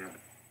looks...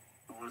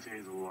 I want to say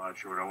he's a lot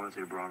shorter. I want to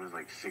say Braun is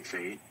like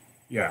 6'8".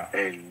 Yeah.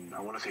 And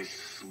I want to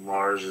say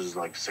Lars is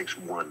like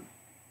 6'1".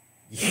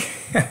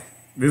 Yeah.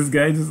 This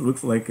guy just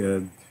looks like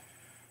a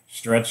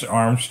Stretch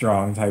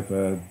Armstrong type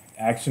of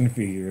action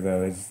figure,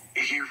 though.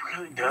 He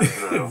really does,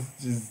 though.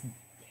 It's just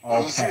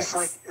all he's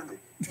pecs.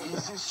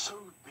 He's just so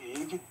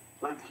big.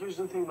 Like, here's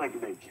the thing, like,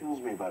 that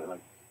kills me about it.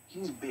 Like,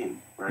 he's big,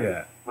 right?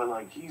 Yeah. But,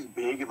 like, he's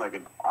big in, like,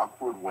 an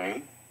awkward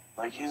way.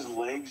 Like, his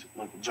legs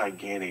look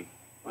gigantic,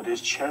 but his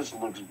chest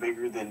looks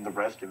bigger than the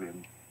rest of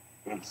him.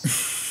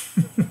 It's...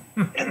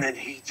 and then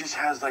he just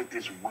has, like,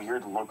 this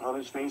weird look on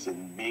his face,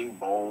 and being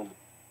bold,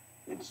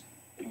 it's...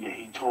 Yeah,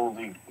 he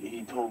totally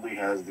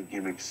has the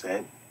gimmick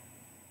set.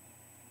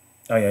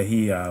 Oh, yeah,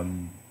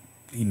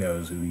 he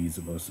knows who he's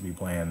supposed to be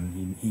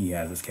playing. He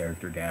has his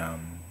character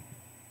down.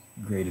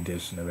 Great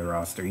addition to the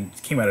roster. He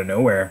came out of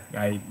nowhere.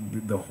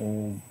 The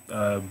whole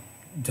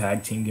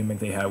tag team gimmick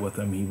they had with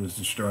him, he was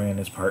destroying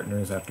his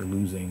partners after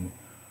losing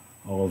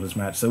all of his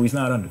matches. So he's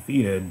not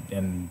undefeated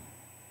in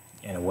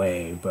a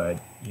way, but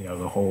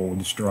the whole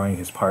destroying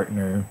his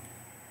partner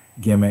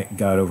gimmick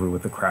got over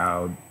with the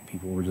crowd.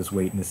 People were just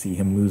waiting to see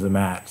him lose a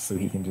match so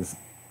he can just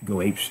go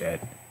apeshit.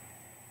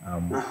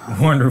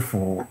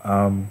 Wonderful.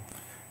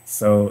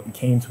 So it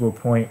came to a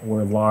point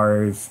where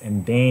Lars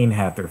and Dane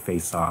had their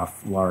face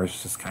off.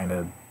 Lars just kind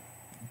of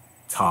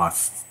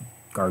tossed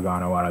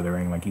Gargano out of the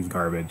ring like he's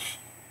garbage.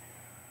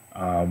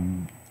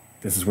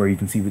 This is where you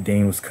can see that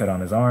Dane was cut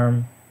on his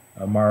arm.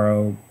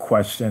 Mauro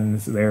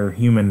questions their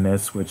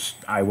humanness, which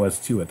I was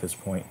too at this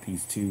point.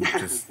 These two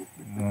just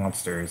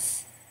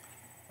monsters.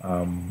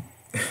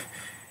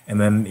 And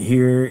then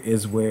here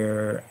is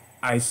where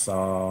I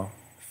saw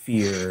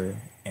fear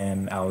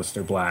in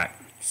Aleister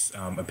Black's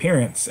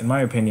appearance, in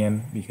my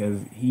opinion,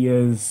 because he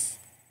is,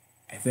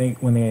 I think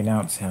when they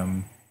announce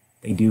him,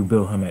 they do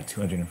bill him at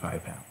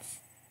 205 pounds.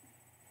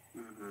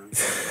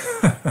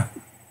 Mm-hmm.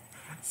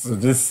 So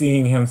just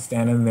seeing him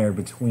standing there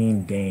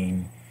between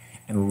Dane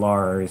and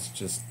Lars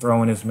just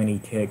throwing as many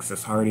kicks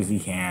as hard as he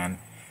can,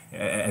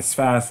 as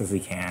fast as he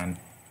can.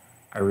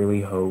 I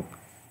really hope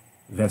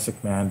Vince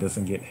McMahon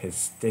doesn't get his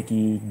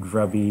sticky,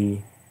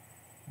 grubby,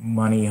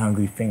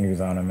 money-hungry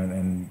fingers on him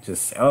and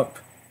just,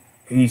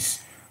 he's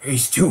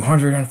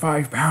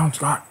 205 pounds,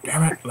 god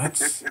damn it,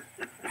 let's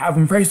have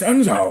him face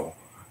Enzo.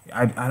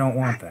 I don't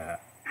want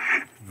that.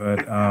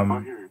 But, I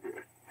want to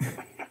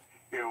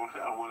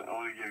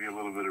give you a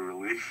little bit of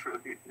relief.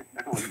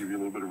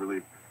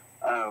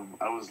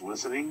 I was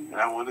listening,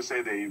 and I want to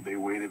say they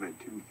weighed him at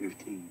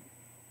 215.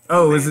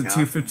 Oh, is it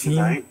 215?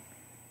 I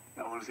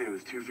want to say it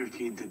was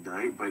 215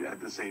 tonight, but at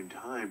the same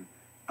time,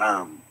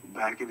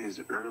 back in his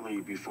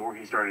before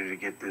he started to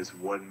get this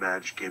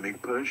one-match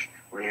gimmick push,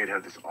 where he'd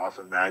have this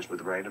awesome match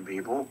with random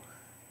people,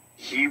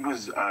 he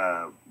was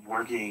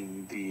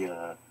working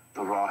the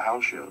Raw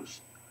house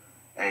shows,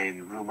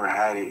 and rumor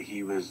had it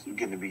he was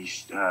going to be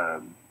streamlined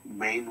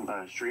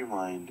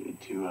to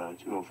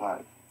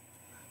 205.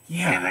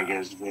 Yeah. And I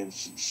guess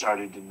Vince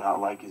started to not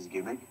like his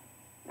gimmick.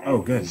 Oh,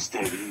 good.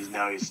 Instead, he's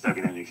stuck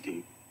in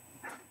NXT.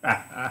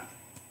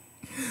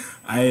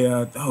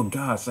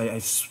 I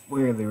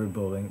swear they were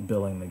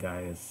billing the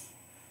guy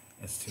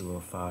as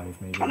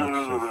 205. Maybe.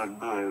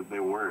 No, they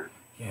were.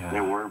 Yeah. They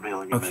were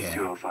billing him as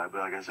 205. But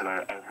like I said,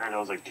 I heard I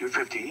was like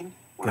 215.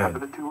 What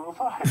happened to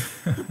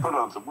 205? He put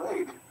on some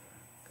weight.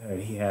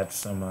 Good. He had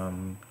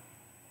some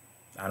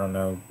I don't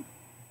know,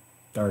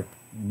 dark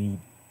meat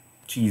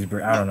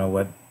cheeseburger. I don't know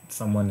what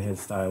someone his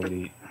style would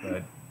eat,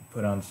 but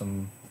put on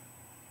some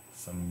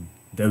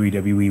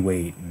WWE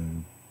weight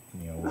and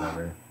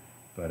whatever.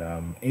 But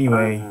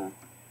anyway,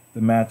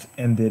 the match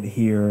ended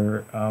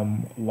here.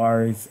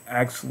 Lars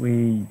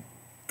actually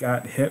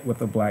got hit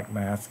with a black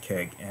mass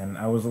kick, and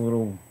I was a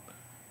little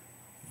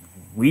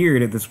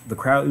weird at this. The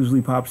crowd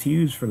usually pops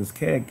huge for this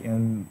kick,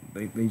 and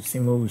they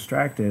seem a little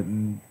distracted.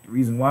 And the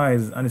reason why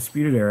is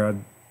Undisputed Era,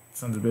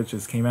 sons of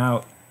bitches, came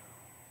out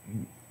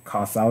and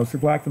cost Aleister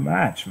Black the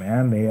match,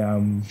 man. They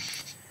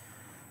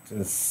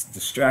just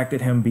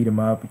distracted him, beat him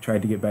up. He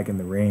tried to get back in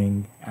the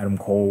ring. Adam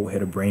Cole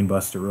hit a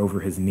brainbuster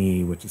over his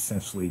knee, which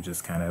essentially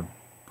just kind of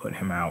put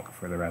him out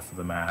for the rest of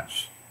the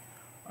match.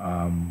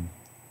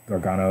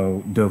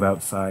 Gargano dove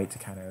outside to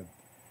kind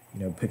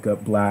of, pick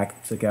up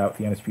Black, took out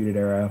the Undisputed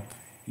Era.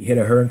 He hit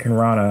a Hurricane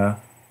Rana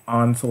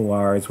onto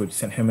Lars, which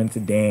sent him into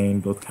Dane,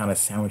 both kind of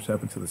sandwiched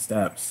up into the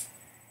steps.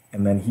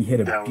 And then he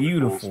hit a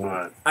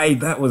beautiful...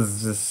 That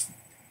was just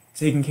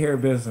taking care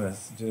of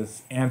business,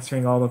 just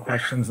answering all the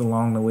questions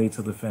along the way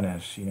to the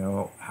finish.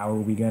 How are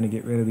we going to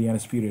get rid of the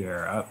Undisputed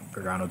Era?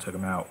 Gargano took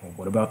him out. Well,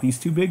 what about these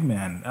two big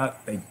men?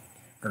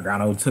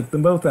 Gargano took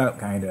them both out,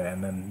 kind of,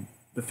 and then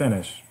the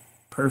finish.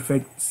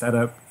 Perfect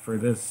setup for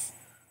this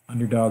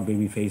underdog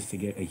babyface to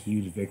get a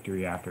huge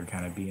victory after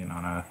kind of being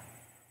on a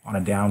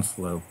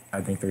downslope.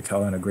 I think they're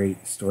telling a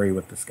great story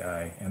with this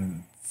guy,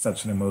 and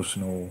such an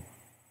emotional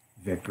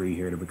victory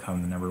here to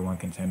become the number one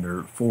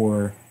contender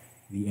for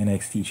the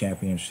NXT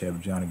Championship.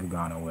 Johnny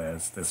Gargano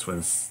is. This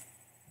was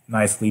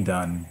nicely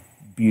done.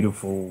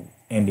 Beautiful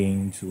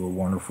ending to a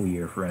wonderful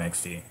year for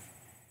NXT.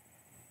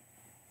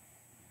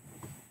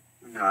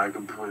 No, I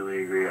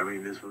completely agree. I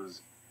mean, this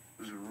was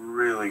a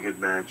really good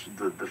match.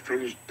 The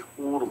finish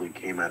totally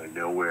came out of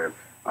nowhere.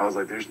 I was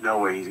like, "There's no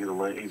way he's gonna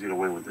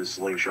win with this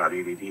slingshot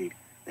EDT,"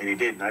 and he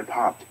did. And I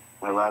popped.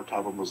 My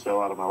laptop almost fell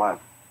out of my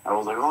lap. I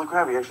was like, "Holy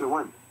crap! He actually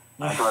won!"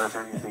 I thought if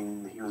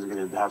anything, he was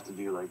gonna have to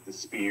do like the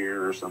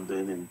spear or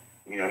something, and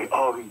he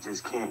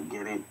just can't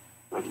get it.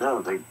 But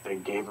no, they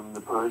gave him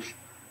the push,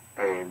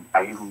 and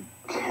I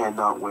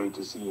cannot wait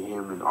to see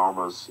him in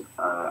almost.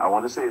 I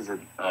want to say is it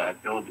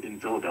in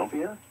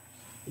Philadelphia?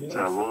 Yes. It's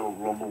a Royal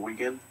Rumble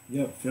weekend.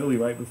 Yep, Philly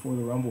right before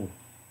the Rumble.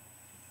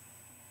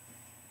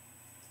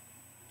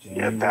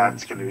 Yeah,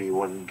 that's going to be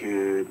one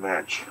good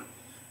match.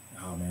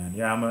 Oh man,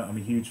 yeah, I'm a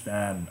huge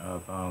fan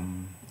of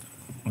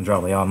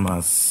Andrade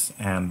Almas,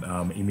 and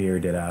Emir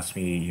did ask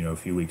me, a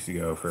few weeks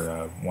ago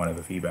for one of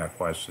the feedback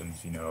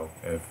questions,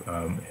 if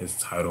his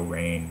title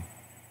reign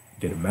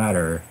didn't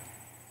matter,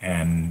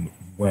 and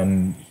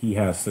when he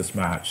has this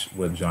match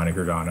with Johnny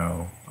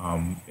Gargano,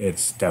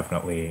 it's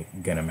definitely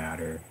gonna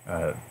matter.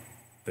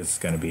 This is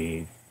gonna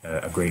be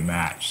a great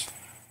match.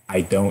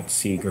 I don't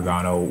see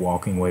Gargano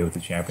walking away with the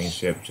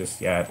championship just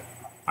yet.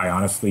 I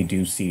honestly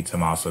do see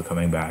Tommaso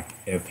coming back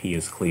if he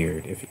is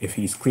cleared. If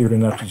he's cleared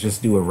enough to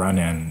just do a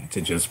run-in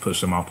to just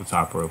push him off the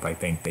top rope, I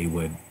think they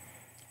would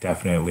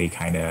definitely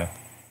kind of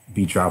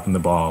be dropping the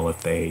ball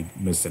if they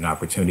missed an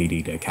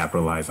opportunity to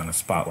capitalize on a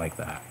spot like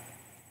that.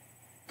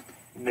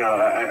 No,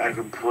 I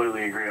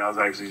completely agree. I was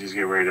actually just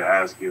getting ready to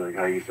ask you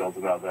how you felt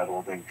about that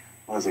whole thing.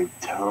 I was like,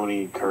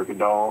 Tony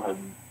Kirkendall had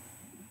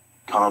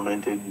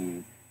commented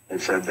and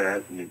had said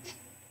that, and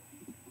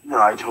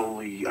I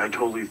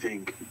totally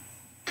think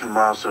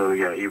Tommaso,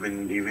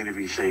 even if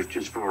he's safe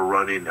just for a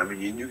run-in, I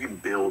mean, you can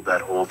build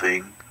that whole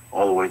thing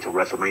all the way to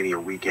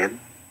WrestleMania weekend.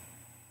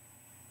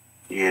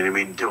 You know what I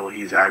mean? Until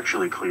he's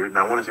actually cleared. And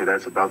I want to say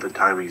that's about the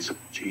time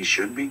he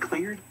should be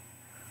cleared.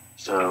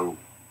 So,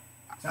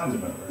 sounds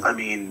about right. I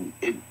mean,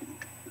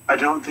 I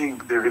don't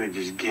think they're going to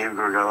just give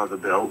Gargano the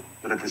belt,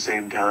 but at the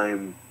same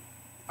time,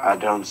 I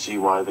don't see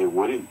why they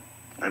wouldn't.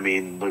 I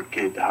mean, look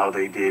at how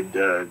they did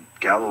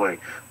Galloway.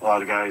 A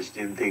lot of guys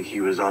didn't think he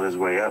was on his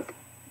way up.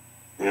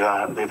 They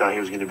thought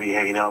he was going to be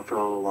hanging out for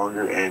a little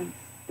longer, and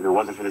if it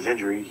wasn't for this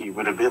injury, he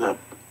would have been up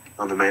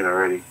on the main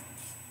already.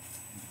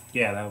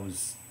 Yeah, that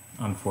was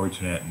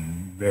unfortunate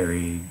and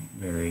very,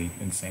 very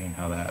insane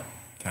how that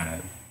kind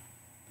of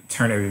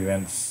turn of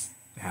events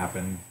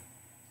happened.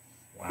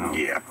 Wow.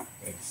 Yeah.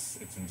 It's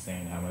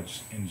insane how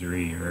much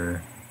injury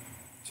or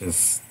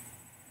just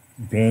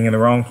being in the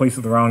wrong place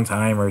at the wrong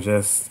time, or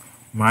just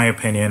my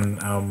opinion.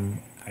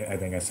 I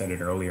think I said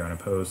it earlier on a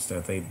post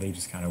that they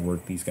just kind of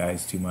work these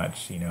guys too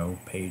much. You know,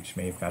 Paige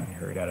may have gotten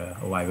hurt at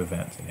a live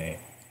event today.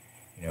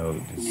 You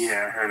know, just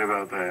Yeah, I heard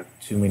about that.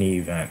 too many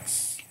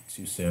events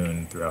too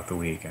soon throughout the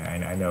week.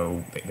 I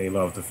know they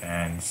love the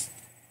fans.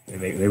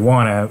 They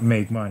want to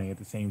make money at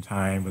the same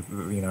time, but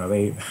you know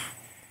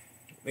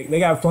they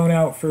got flown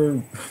out for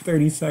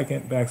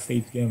 30-second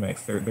backstage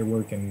gimmicks. They're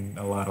working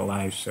a lot of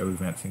live show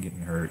events and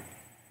getting hurt.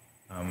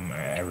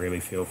 I really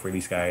feel for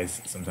these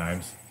guys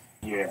sometimes.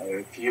 Yeah,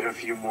 a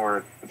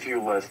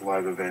few less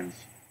live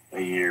events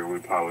a year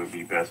would probably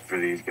be best for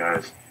these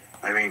guys.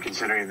 I mean,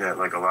 considering that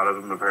like a lot of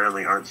them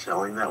apparently aren't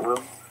selling that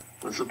well,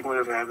 what's the point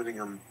of having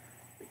them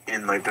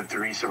in like the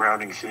 3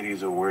 surrounding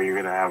cities of where you're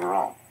gonna have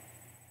Raw?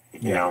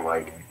 You know,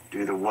 like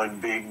do the one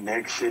big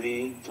next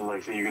city. So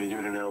like, say you're gonna do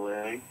it in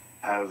LA,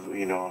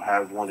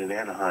 have one in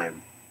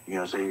Anaheim. You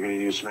know, say you're gonna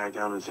do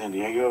SmackDown in San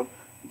Diego,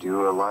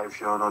 do a live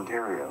show in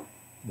Ontario.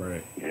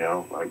 Right. You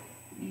know, like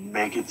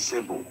make it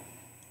simple.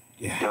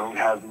 Yeah. Don't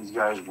have these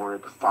guys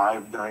work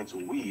 5 nights a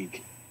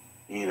week,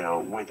 you know,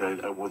 with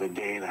a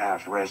day and a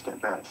half rest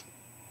at best.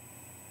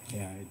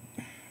 Yeah.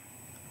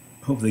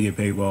 I hope they get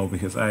paid well,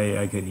 because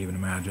I couldn't even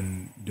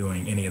imagine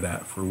doing any of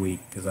that for a week,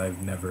 because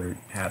I've never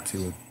had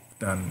to have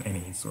done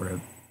any sort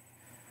of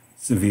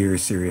severe,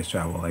 serious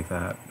travel like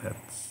that.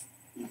 That's,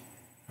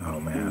 oh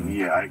man.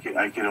 Yeah,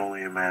 I can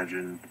only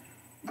imagine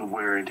the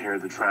wear and tear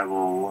the travel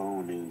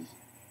alone is.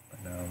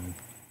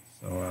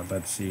 So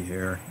let's see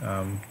here.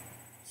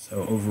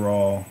 So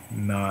overall,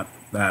 not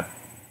that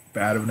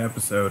bad of an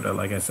episode.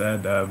 Like I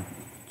said,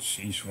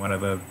 sheesh, one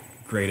of the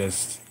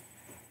greatest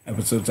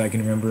episodes I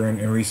can remember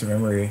in recent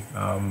memory.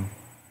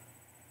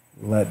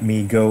 Let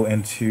me go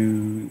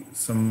into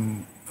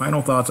some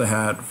final thoughts I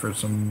had for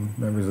some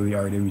members of the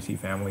RWC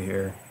family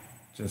here.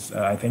 Just,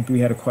 I think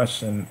we had a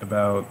question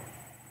about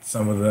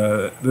some of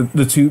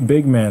the 2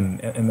 big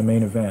men in the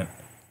main event.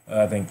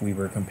 I think we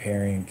were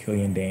comparing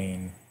Killian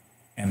Dane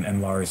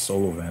and Lars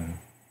Sullivan.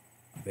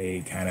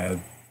 They kind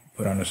of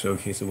put on a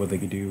showcase of what they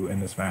could do in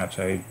this match.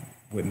 I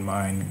wouldn't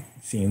mind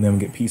seeing them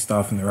get pieced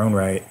off in their own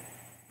right.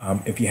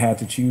 If you had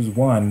to choose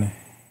one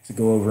to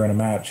go over in a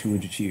match, who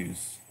would you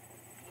choose?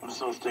 I'm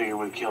still sticking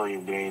with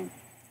Killian Dane.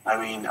 I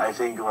mean, I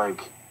think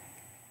like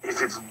if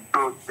it's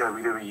booked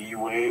WWE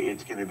way,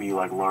 it's gonna be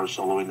like Lars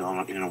Sullivan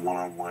in a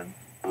one-on-one.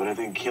 But I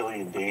think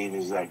Killian Dane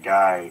is that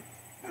guy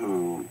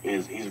who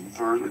is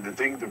the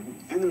thing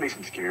that makes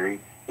him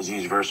scary is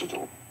he's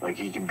versatile. Like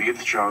he can be a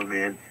strong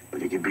man,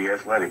 but he can be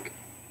athletic.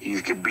 He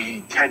could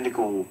be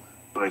technical,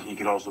 but he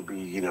could also be,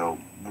 you know,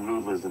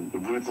 ruthless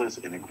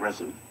and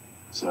aggressive.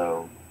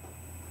 So,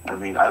 I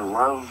mean, I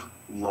love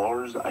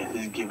Lars.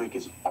 His gimmick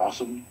is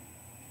awesome.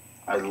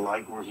 I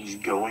like where he's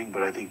going,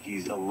 but I think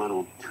he's a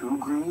little too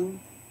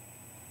green.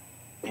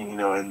 And you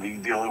know,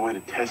 and the only way to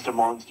test a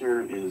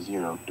monster is,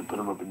 you know, to put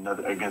him up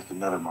against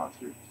another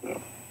monster.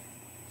 So.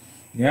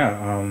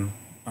 Yeah,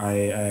 I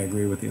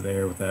agree with you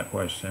there with that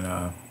question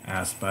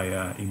asked by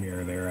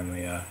Emir there and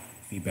the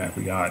feedback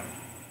we got.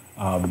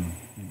 I'm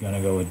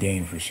gonna go with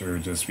Dane for sure,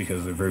 just because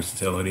of the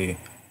versatility.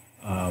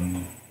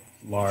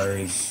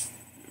 Lars,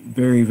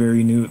 very,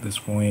 very new at this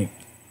point.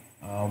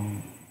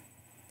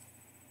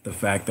 The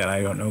fact that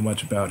I don't know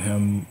much about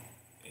him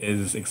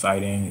is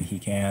exciting. He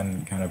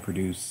can kind of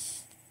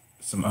produce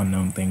some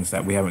unknown things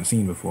that we haven't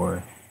seen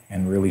before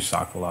and really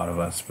shock a lot of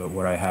us. But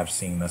what I have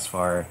seen thus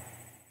far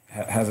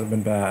hasn't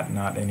been bad,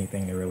 not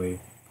anything to really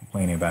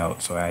complain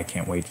about. So I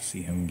can't wait to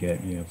see him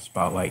get, you know, the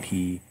spotlight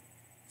he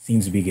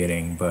seems to be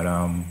getting. But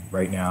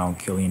right now,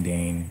 Killian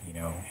Dane, you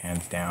know,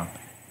 hands down.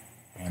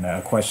 And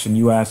a question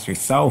you asked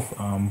yourself,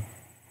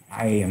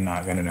 I am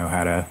not going to know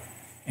how to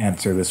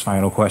answer this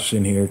final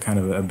question here, kind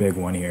of a big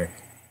one here.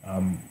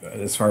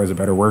 As far as a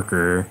better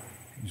worker,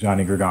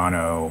 Johnny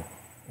Gargano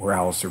or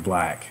Aleister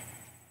Black?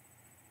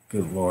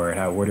 Good Lord,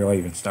 where do I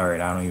even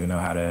start? I don't even know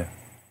how to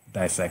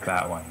dissect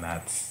that one.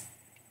 That's,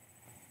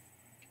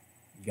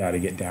 you got to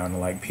get down to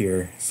like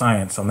pure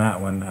science on that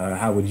one.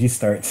 How would you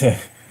start to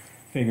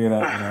figure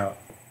that one out?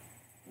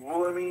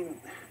 Well, I mean,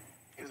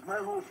 because my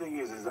whole thing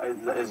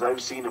is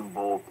I've seen them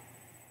both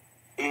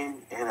in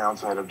and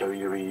outside of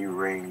WWE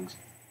rings.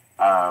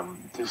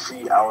 To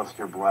see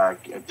Aleister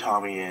Black,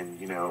 Tommy, and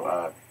you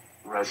know,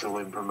 wrestle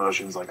in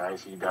promotions like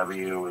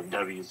ICW and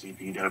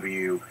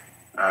WCPW,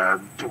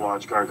 to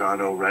watch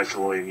Gargano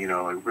wrestle in, you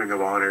know, like Ring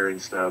of Honor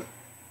and stuff.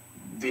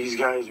 These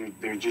guys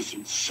they're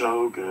just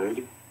so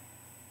good.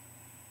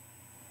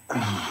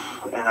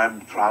 and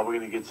I'm probably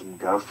going to get some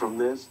guff from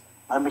this.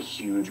 I'm a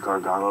huge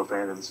Gargano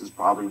fan, and this is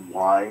probably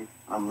why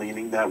I'm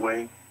leaning that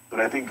way. But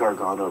I think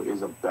Gargano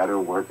is a better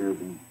worker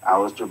than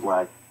Aleister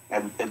Black,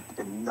 and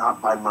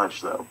not by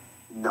much, though.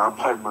 Not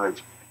by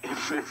much.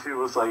 If it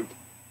was like,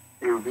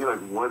 it would be like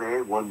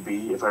 1A,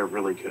 1B if I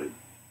really could.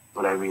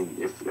 But I mean,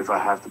 if I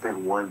have to pick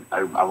one,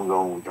 I'm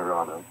going with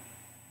Gargano.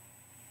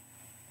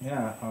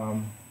 Yeah,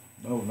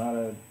 no, not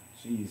a,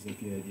 geez,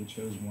 if you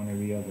chose one or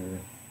the other,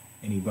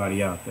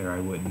 anybody out there, I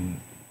wouldn't,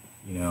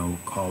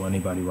 call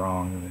anybody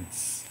wrong.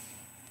 It's,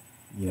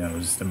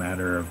 just a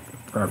matter of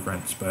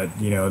preference. But,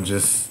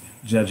 just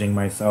judging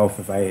myself,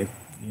 if I,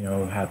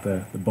 had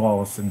the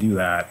balls to do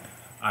that,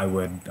 I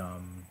would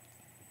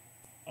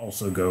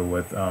also go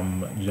with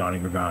Johnny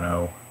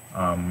Gargano.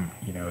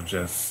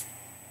 Just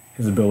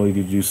his ability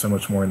to do so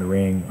much more in the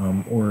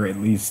ring, or at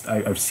least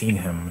I've seen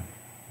him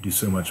do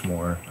so much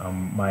more.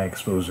 My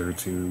exposure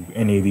to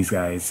any of these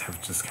guys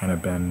have just kind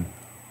of been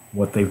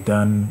what they've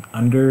done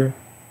under,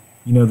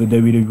 the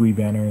WWE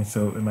banner,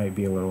 so it might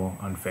be a little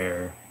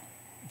unfair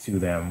to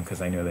them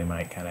because I know they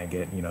might kind of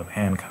get,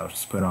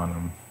 handcuffs put on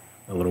them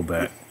a little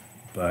bit.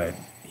 But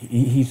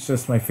he's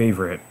just my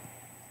favorite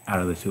out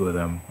of the two of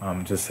them.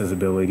 Just his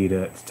ability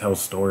to tell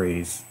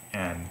stories,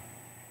 and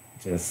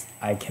just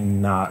I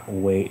cannot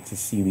wait to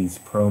see these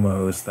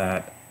promos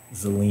that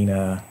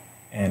Zelina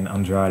and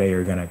Andrade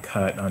are gonna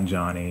cut on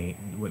Johnny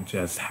with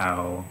just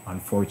how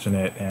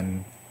unfortunate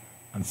and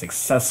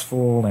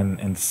unsuccessful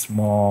and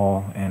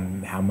small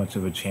and how much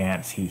of a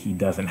chance he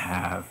doesn't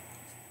have.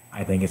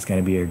 I think it's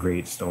gonna be a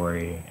great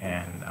story,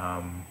 and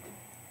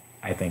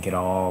I think it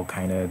all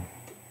kind of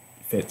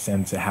fits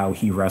into how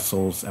he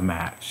wrestles a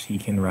match. He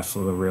can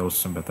wrestle a real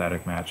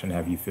sympathetic match and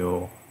have you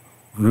feel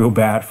real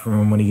bad for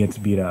him when he gets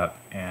beat up.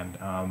 And,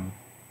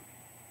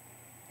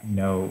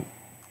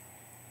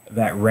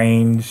 that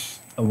range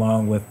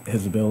along with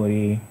his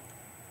ability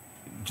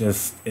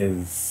just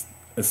is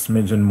a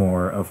smidgen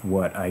more of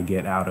what I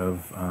get out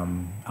of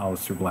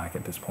Aleister Black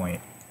at this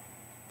point.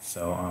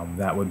 So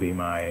that would be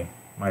my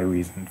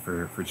reason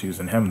for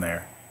choosing him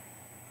there.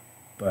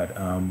 But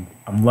I'm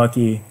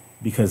lucky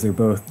because they're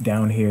both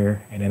down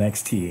here in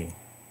NXT,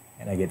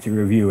 and I get to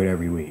review it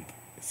every week.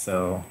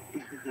 So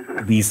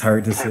these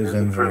hard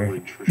decisions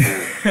are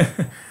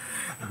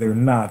they're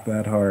not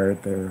that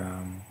hard. They're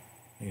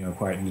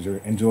quite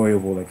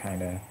enjoyable to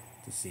kind of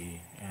to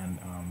see. And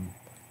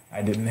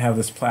I didn't have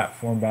this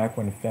platform back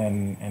when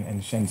Finn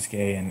and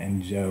Shinsuke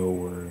and Joe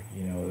were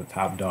the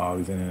top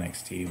dogs in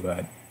NXT.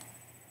 But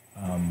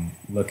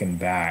looking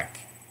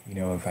back,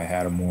 if I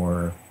had a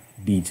more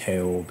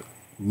detailed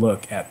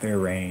look at their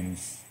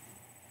reigns,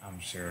 I'm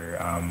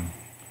sure I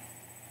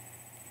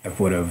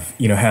would have,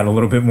 had a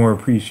little bit more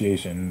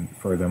appreciation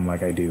for them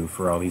like I do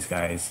for all these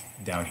guys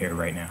down here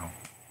right now.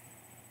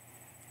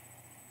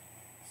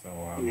 So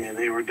yeah,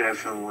 they were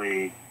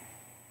definitely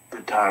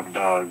the top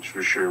dogs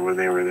for sure when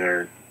they were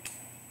there.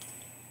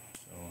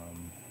 So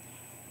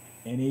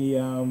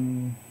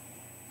anything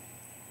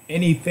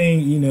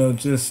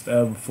just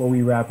before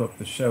we wrap up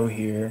the show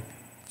here,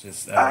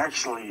 just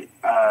actually,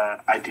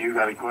 I do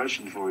got a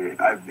question for you.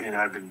 I've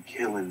been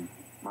killing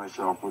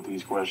myself with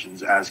these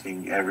questions,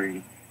 asking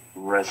every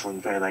wrestling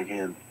fan I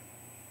can.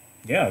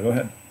 Yeah, go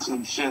ahead.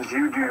 Since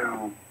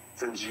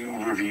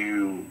you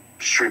review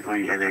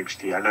strictly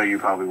NXT, I know you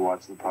probably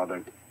watch the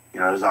product,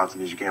 as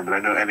often as you can, but I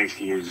know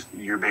NXT is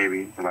your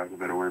baby, for lack of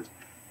better words.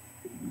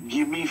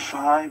 Give me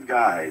 5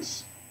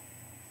 guys.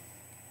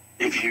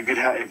 If you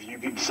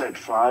could set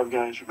 5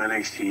 guys from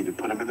NXT to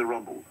put them in the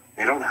Rumble,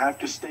 they don't have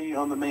to stay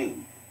on the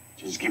main.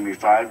 Just give me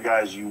 5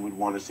 guys you would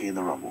want to see in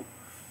the Rumble.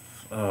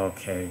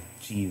 Okay,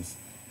 jeez.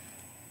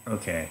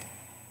 Okay.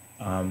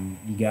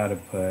 You gotta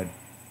put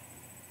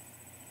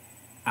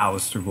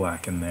Aleister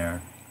Black in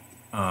there.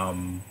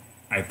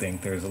 I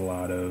think there's a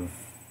lot of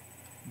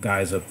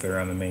guys up there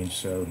on the main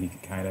show he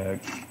could kind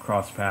of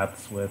cross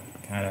paths with,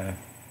 kind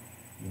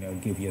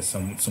of, give you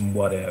some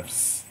what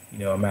ifs.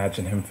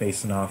 Imagine him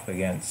facing off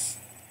against,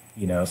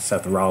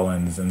 Seth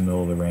Rollins in the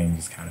middle of the ring,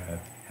 just kind of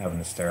having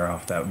to stare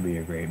off. That would be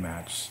a great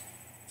match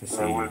to see.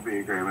 That would be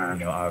a great match.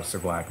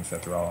 Aleister Black and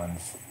Seth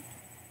Rollins.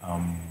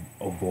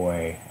 Oh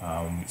boy.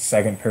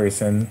 Second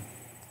person,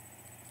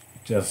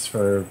 just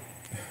for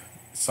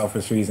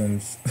selfish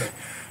reasons,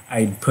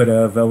 I'd put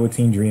a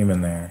Velveteen Dream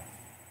in there.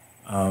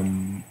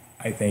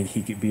 I think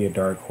he could be a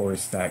dark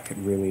horse that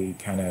could really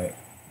kind of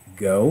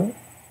go.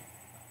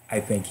 I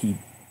think he'd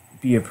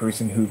be a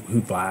person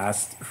who'd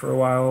last for a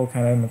while,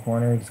 kind of in the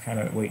corner, just kind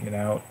of waiting it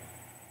out.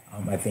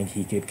 I think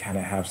he could kind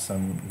of have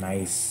some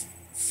nice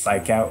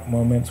psych out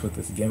moments with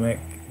this gimmick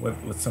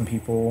with some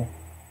people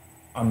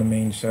on the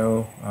main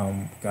show.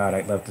 God,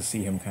 I'd love to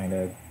see him kind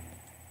of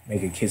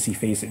make a kissy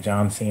face at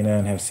John Cena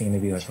and have Cena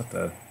be like, "What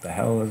the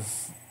hell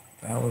is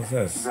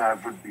this?"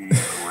 That would be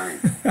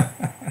great.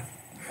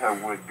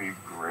 That would be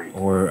great.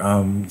 Or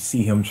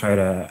see him try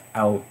to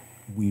out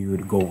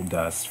weird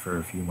Goldust for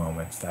a few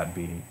moments. That'd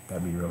be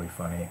really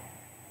funny.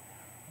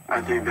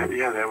 I think that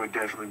would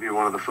definitely be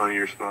one of the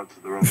funnier spots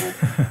of the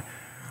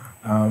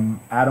Rumble.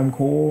 Adam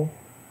Cole,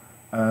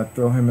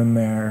 throw him in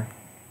there.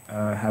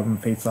 Have him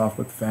face off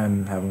with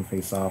Finn. Have him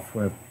face off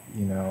with,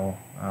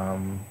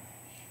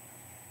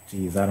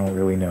 geez, I don't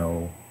really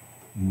know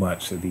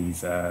much of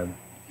these the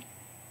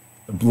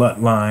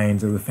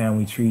bloodlines or the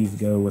family trees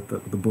go with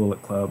the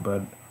Bullet Club,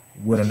 but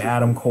would an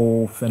Adam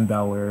Cole, Finn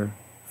Balor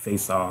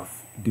face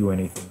off do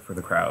anything for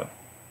the crowd?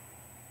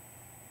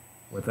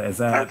 Is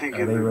that, I think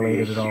are they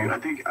related at all? I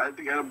think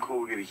Adam Cole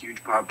would get a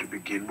huge pop to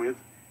begin with,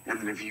 and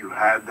then if you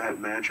had that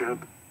matchup,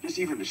 just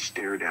even a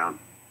stare down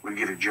would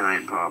get a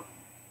giant pop.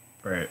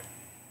 Right.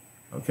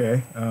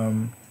 Okay.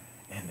 And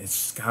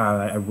it's,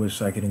 God, I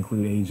wish I could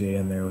include AJ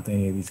in there with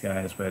any of these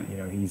guys, but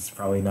he's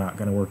probably not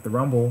going to work the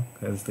Rumble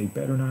because they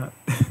better not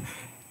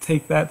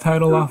take that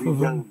title off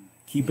of him.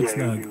 Keep it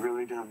snug. It would be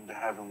really dumb to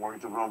have him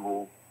work the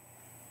Rumble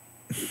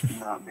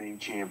not being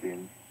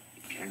champion.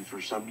 And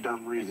for some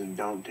dumb reason,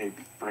 don't take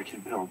the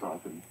freaking belt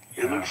off him.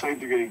 It looks like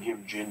they're going to give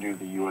Jinder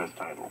the U.S.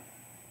 title.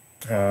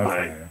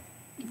 Okay.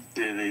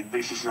 But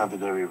this is not the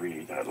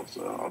WWE title,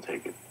 so I'll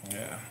take it.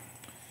 Yeah.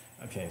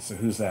 Okay, so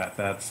who's that?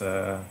 That's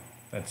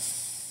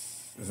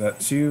is that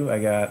 2?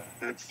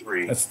 That's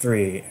 3. That's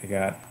 3. I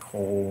got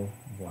Cole,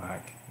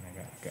 Black, and I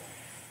got. Okay.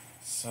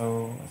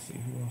 So let's see,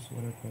 who else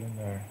would I put in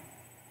there?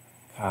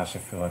 Gosh, I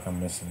feel like I'm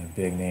missing a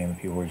big name and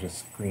people are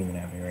just screaming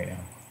at me right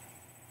now.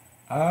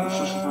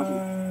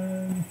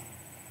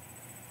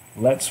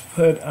 Let's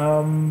put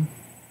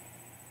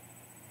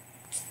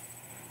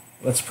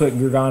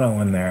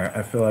Gargano in there.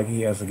 I feel like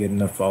he has a good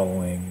enough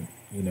following,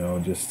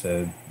 just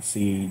to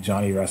see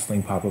Johnny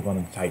Wrestling pop up on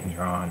the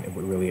Titantron. It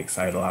would really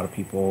excite a lot of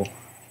people.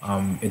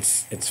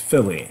 It's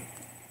Philly.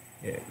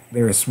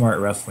 They're a smart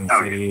wrestling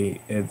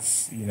city.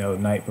 It's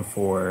night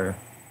after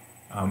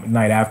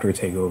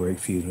Takeover,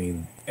 excuse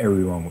me.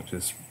 Everyone would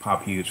just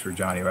pop huge for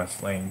Johnny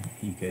Wrestling.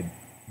 He could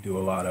do a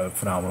lot of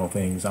phenomenal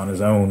things on his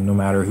own, no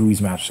matter who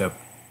he's matched up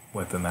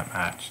with in that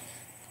match.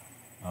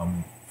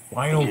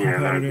 Final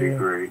competitor. That'd be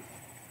great.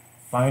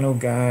 Final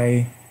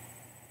guy.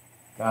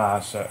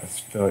 Gosh, I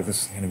feel like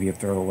this is going to be a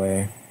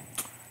throwaway.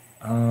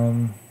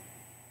 I'm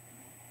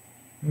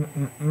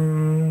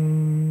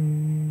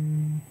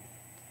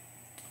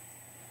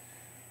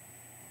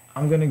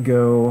going to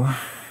go...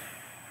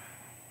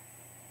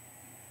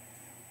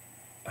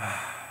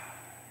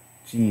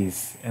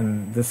 Jeez,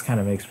 and this kind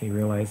of makes me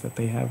realize that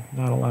they have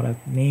not a lot of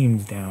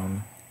names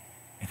down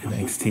in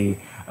NXT.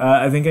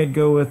 I think I'd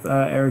go with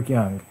Eric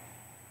Young.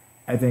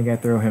 I think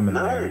I'd throw him in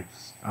there.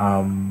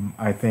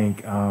 I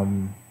think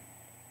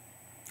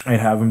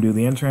I'd have him do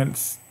the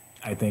entrance.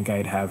 I think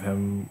I'd have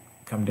him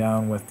come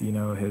down with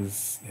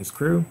his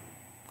crew.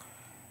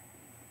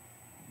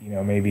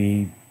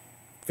 Maybe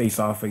face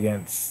off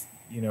against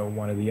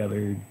one of the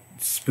other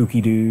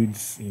spooky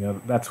dudes.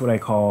 That's what I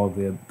call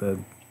the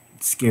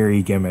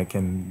scary gimmick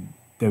in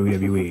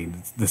WWE.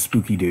 It's the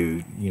spooky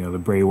dude, the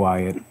Bray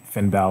Wyatt,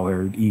 Finn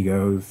Balor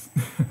egos.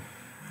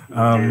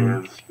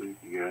 The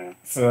spooky guy.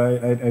 So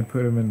I'd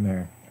put him in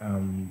there.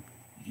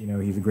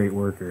 He's a great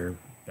worker.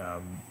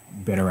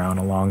 Been around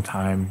a long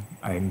time.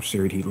 I'm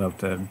sure he'd love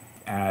to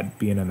add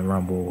being in the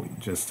Rumble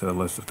just to the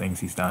list of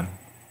things he's done.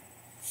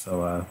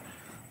 So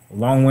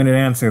long-winded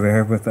answer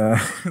there, but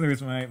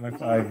there's my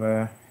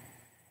 5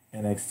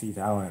 NXT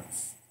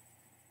talents.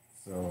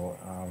 So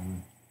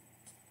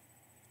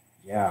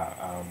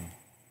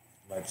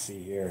let's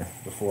see here.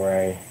 Before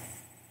I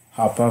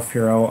hop off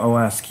here, I'll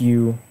ask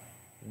you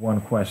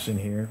one question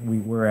here.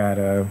 We're at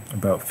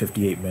about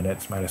 58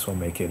 minutes. Might as well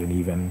make it an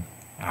even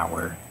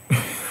hour.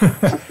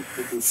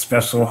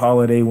 Special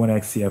holiday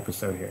whenxt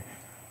episode here.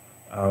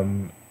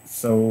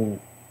 So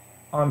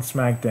on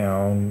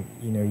SmackDown,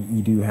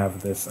 you do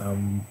have this a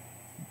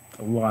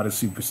lot of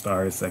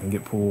superstars that can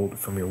get pulled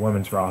from your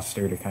women's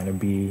roster to kind of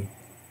be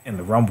in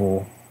the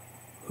Rumble.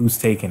 Who's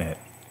taking it?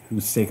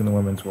 Who's taking the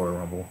Women's Royal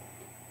Rumble?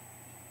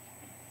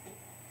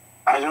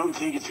 I don't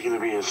think it's going to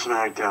be a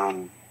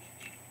SmackDown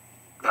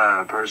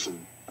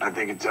person. I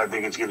think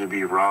it's going to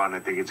be Raw, and I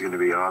think it's going to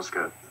be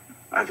Asuka.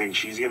 I think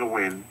she's going to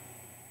win,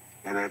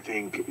 and I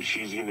think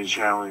she's going to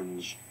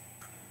challenge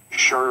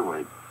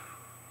Charlotte.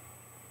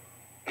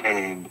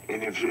 And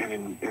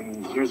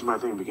here's my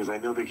thing, because I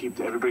know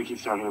everybody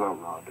keeps talking about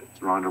Ronda.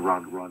 It's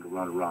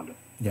Ronda.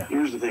 Yeah.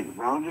 Here's the thing: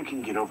 Ronda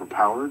can get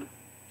overpowered,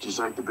 just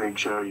like the Big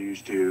Show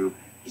used to,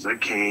 just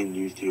like Kane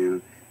used to,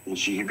 and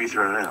she could be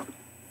thrown out.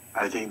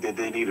 I think that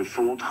they need a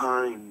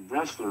full-time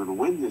wrestler to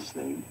win this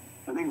thing.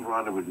 I think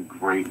Ronda would be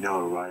great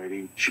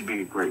notoriety. She'd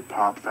be a great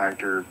pop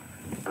factor,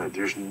 but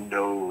there's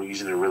no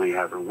reason to really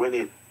have her win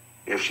it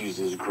if she's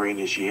as green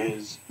as she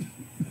is.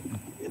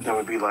 That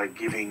would be like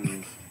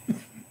giving